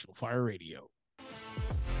 National Fire Radio.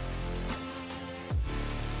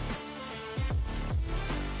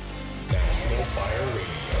 National Fire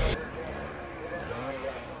Radio.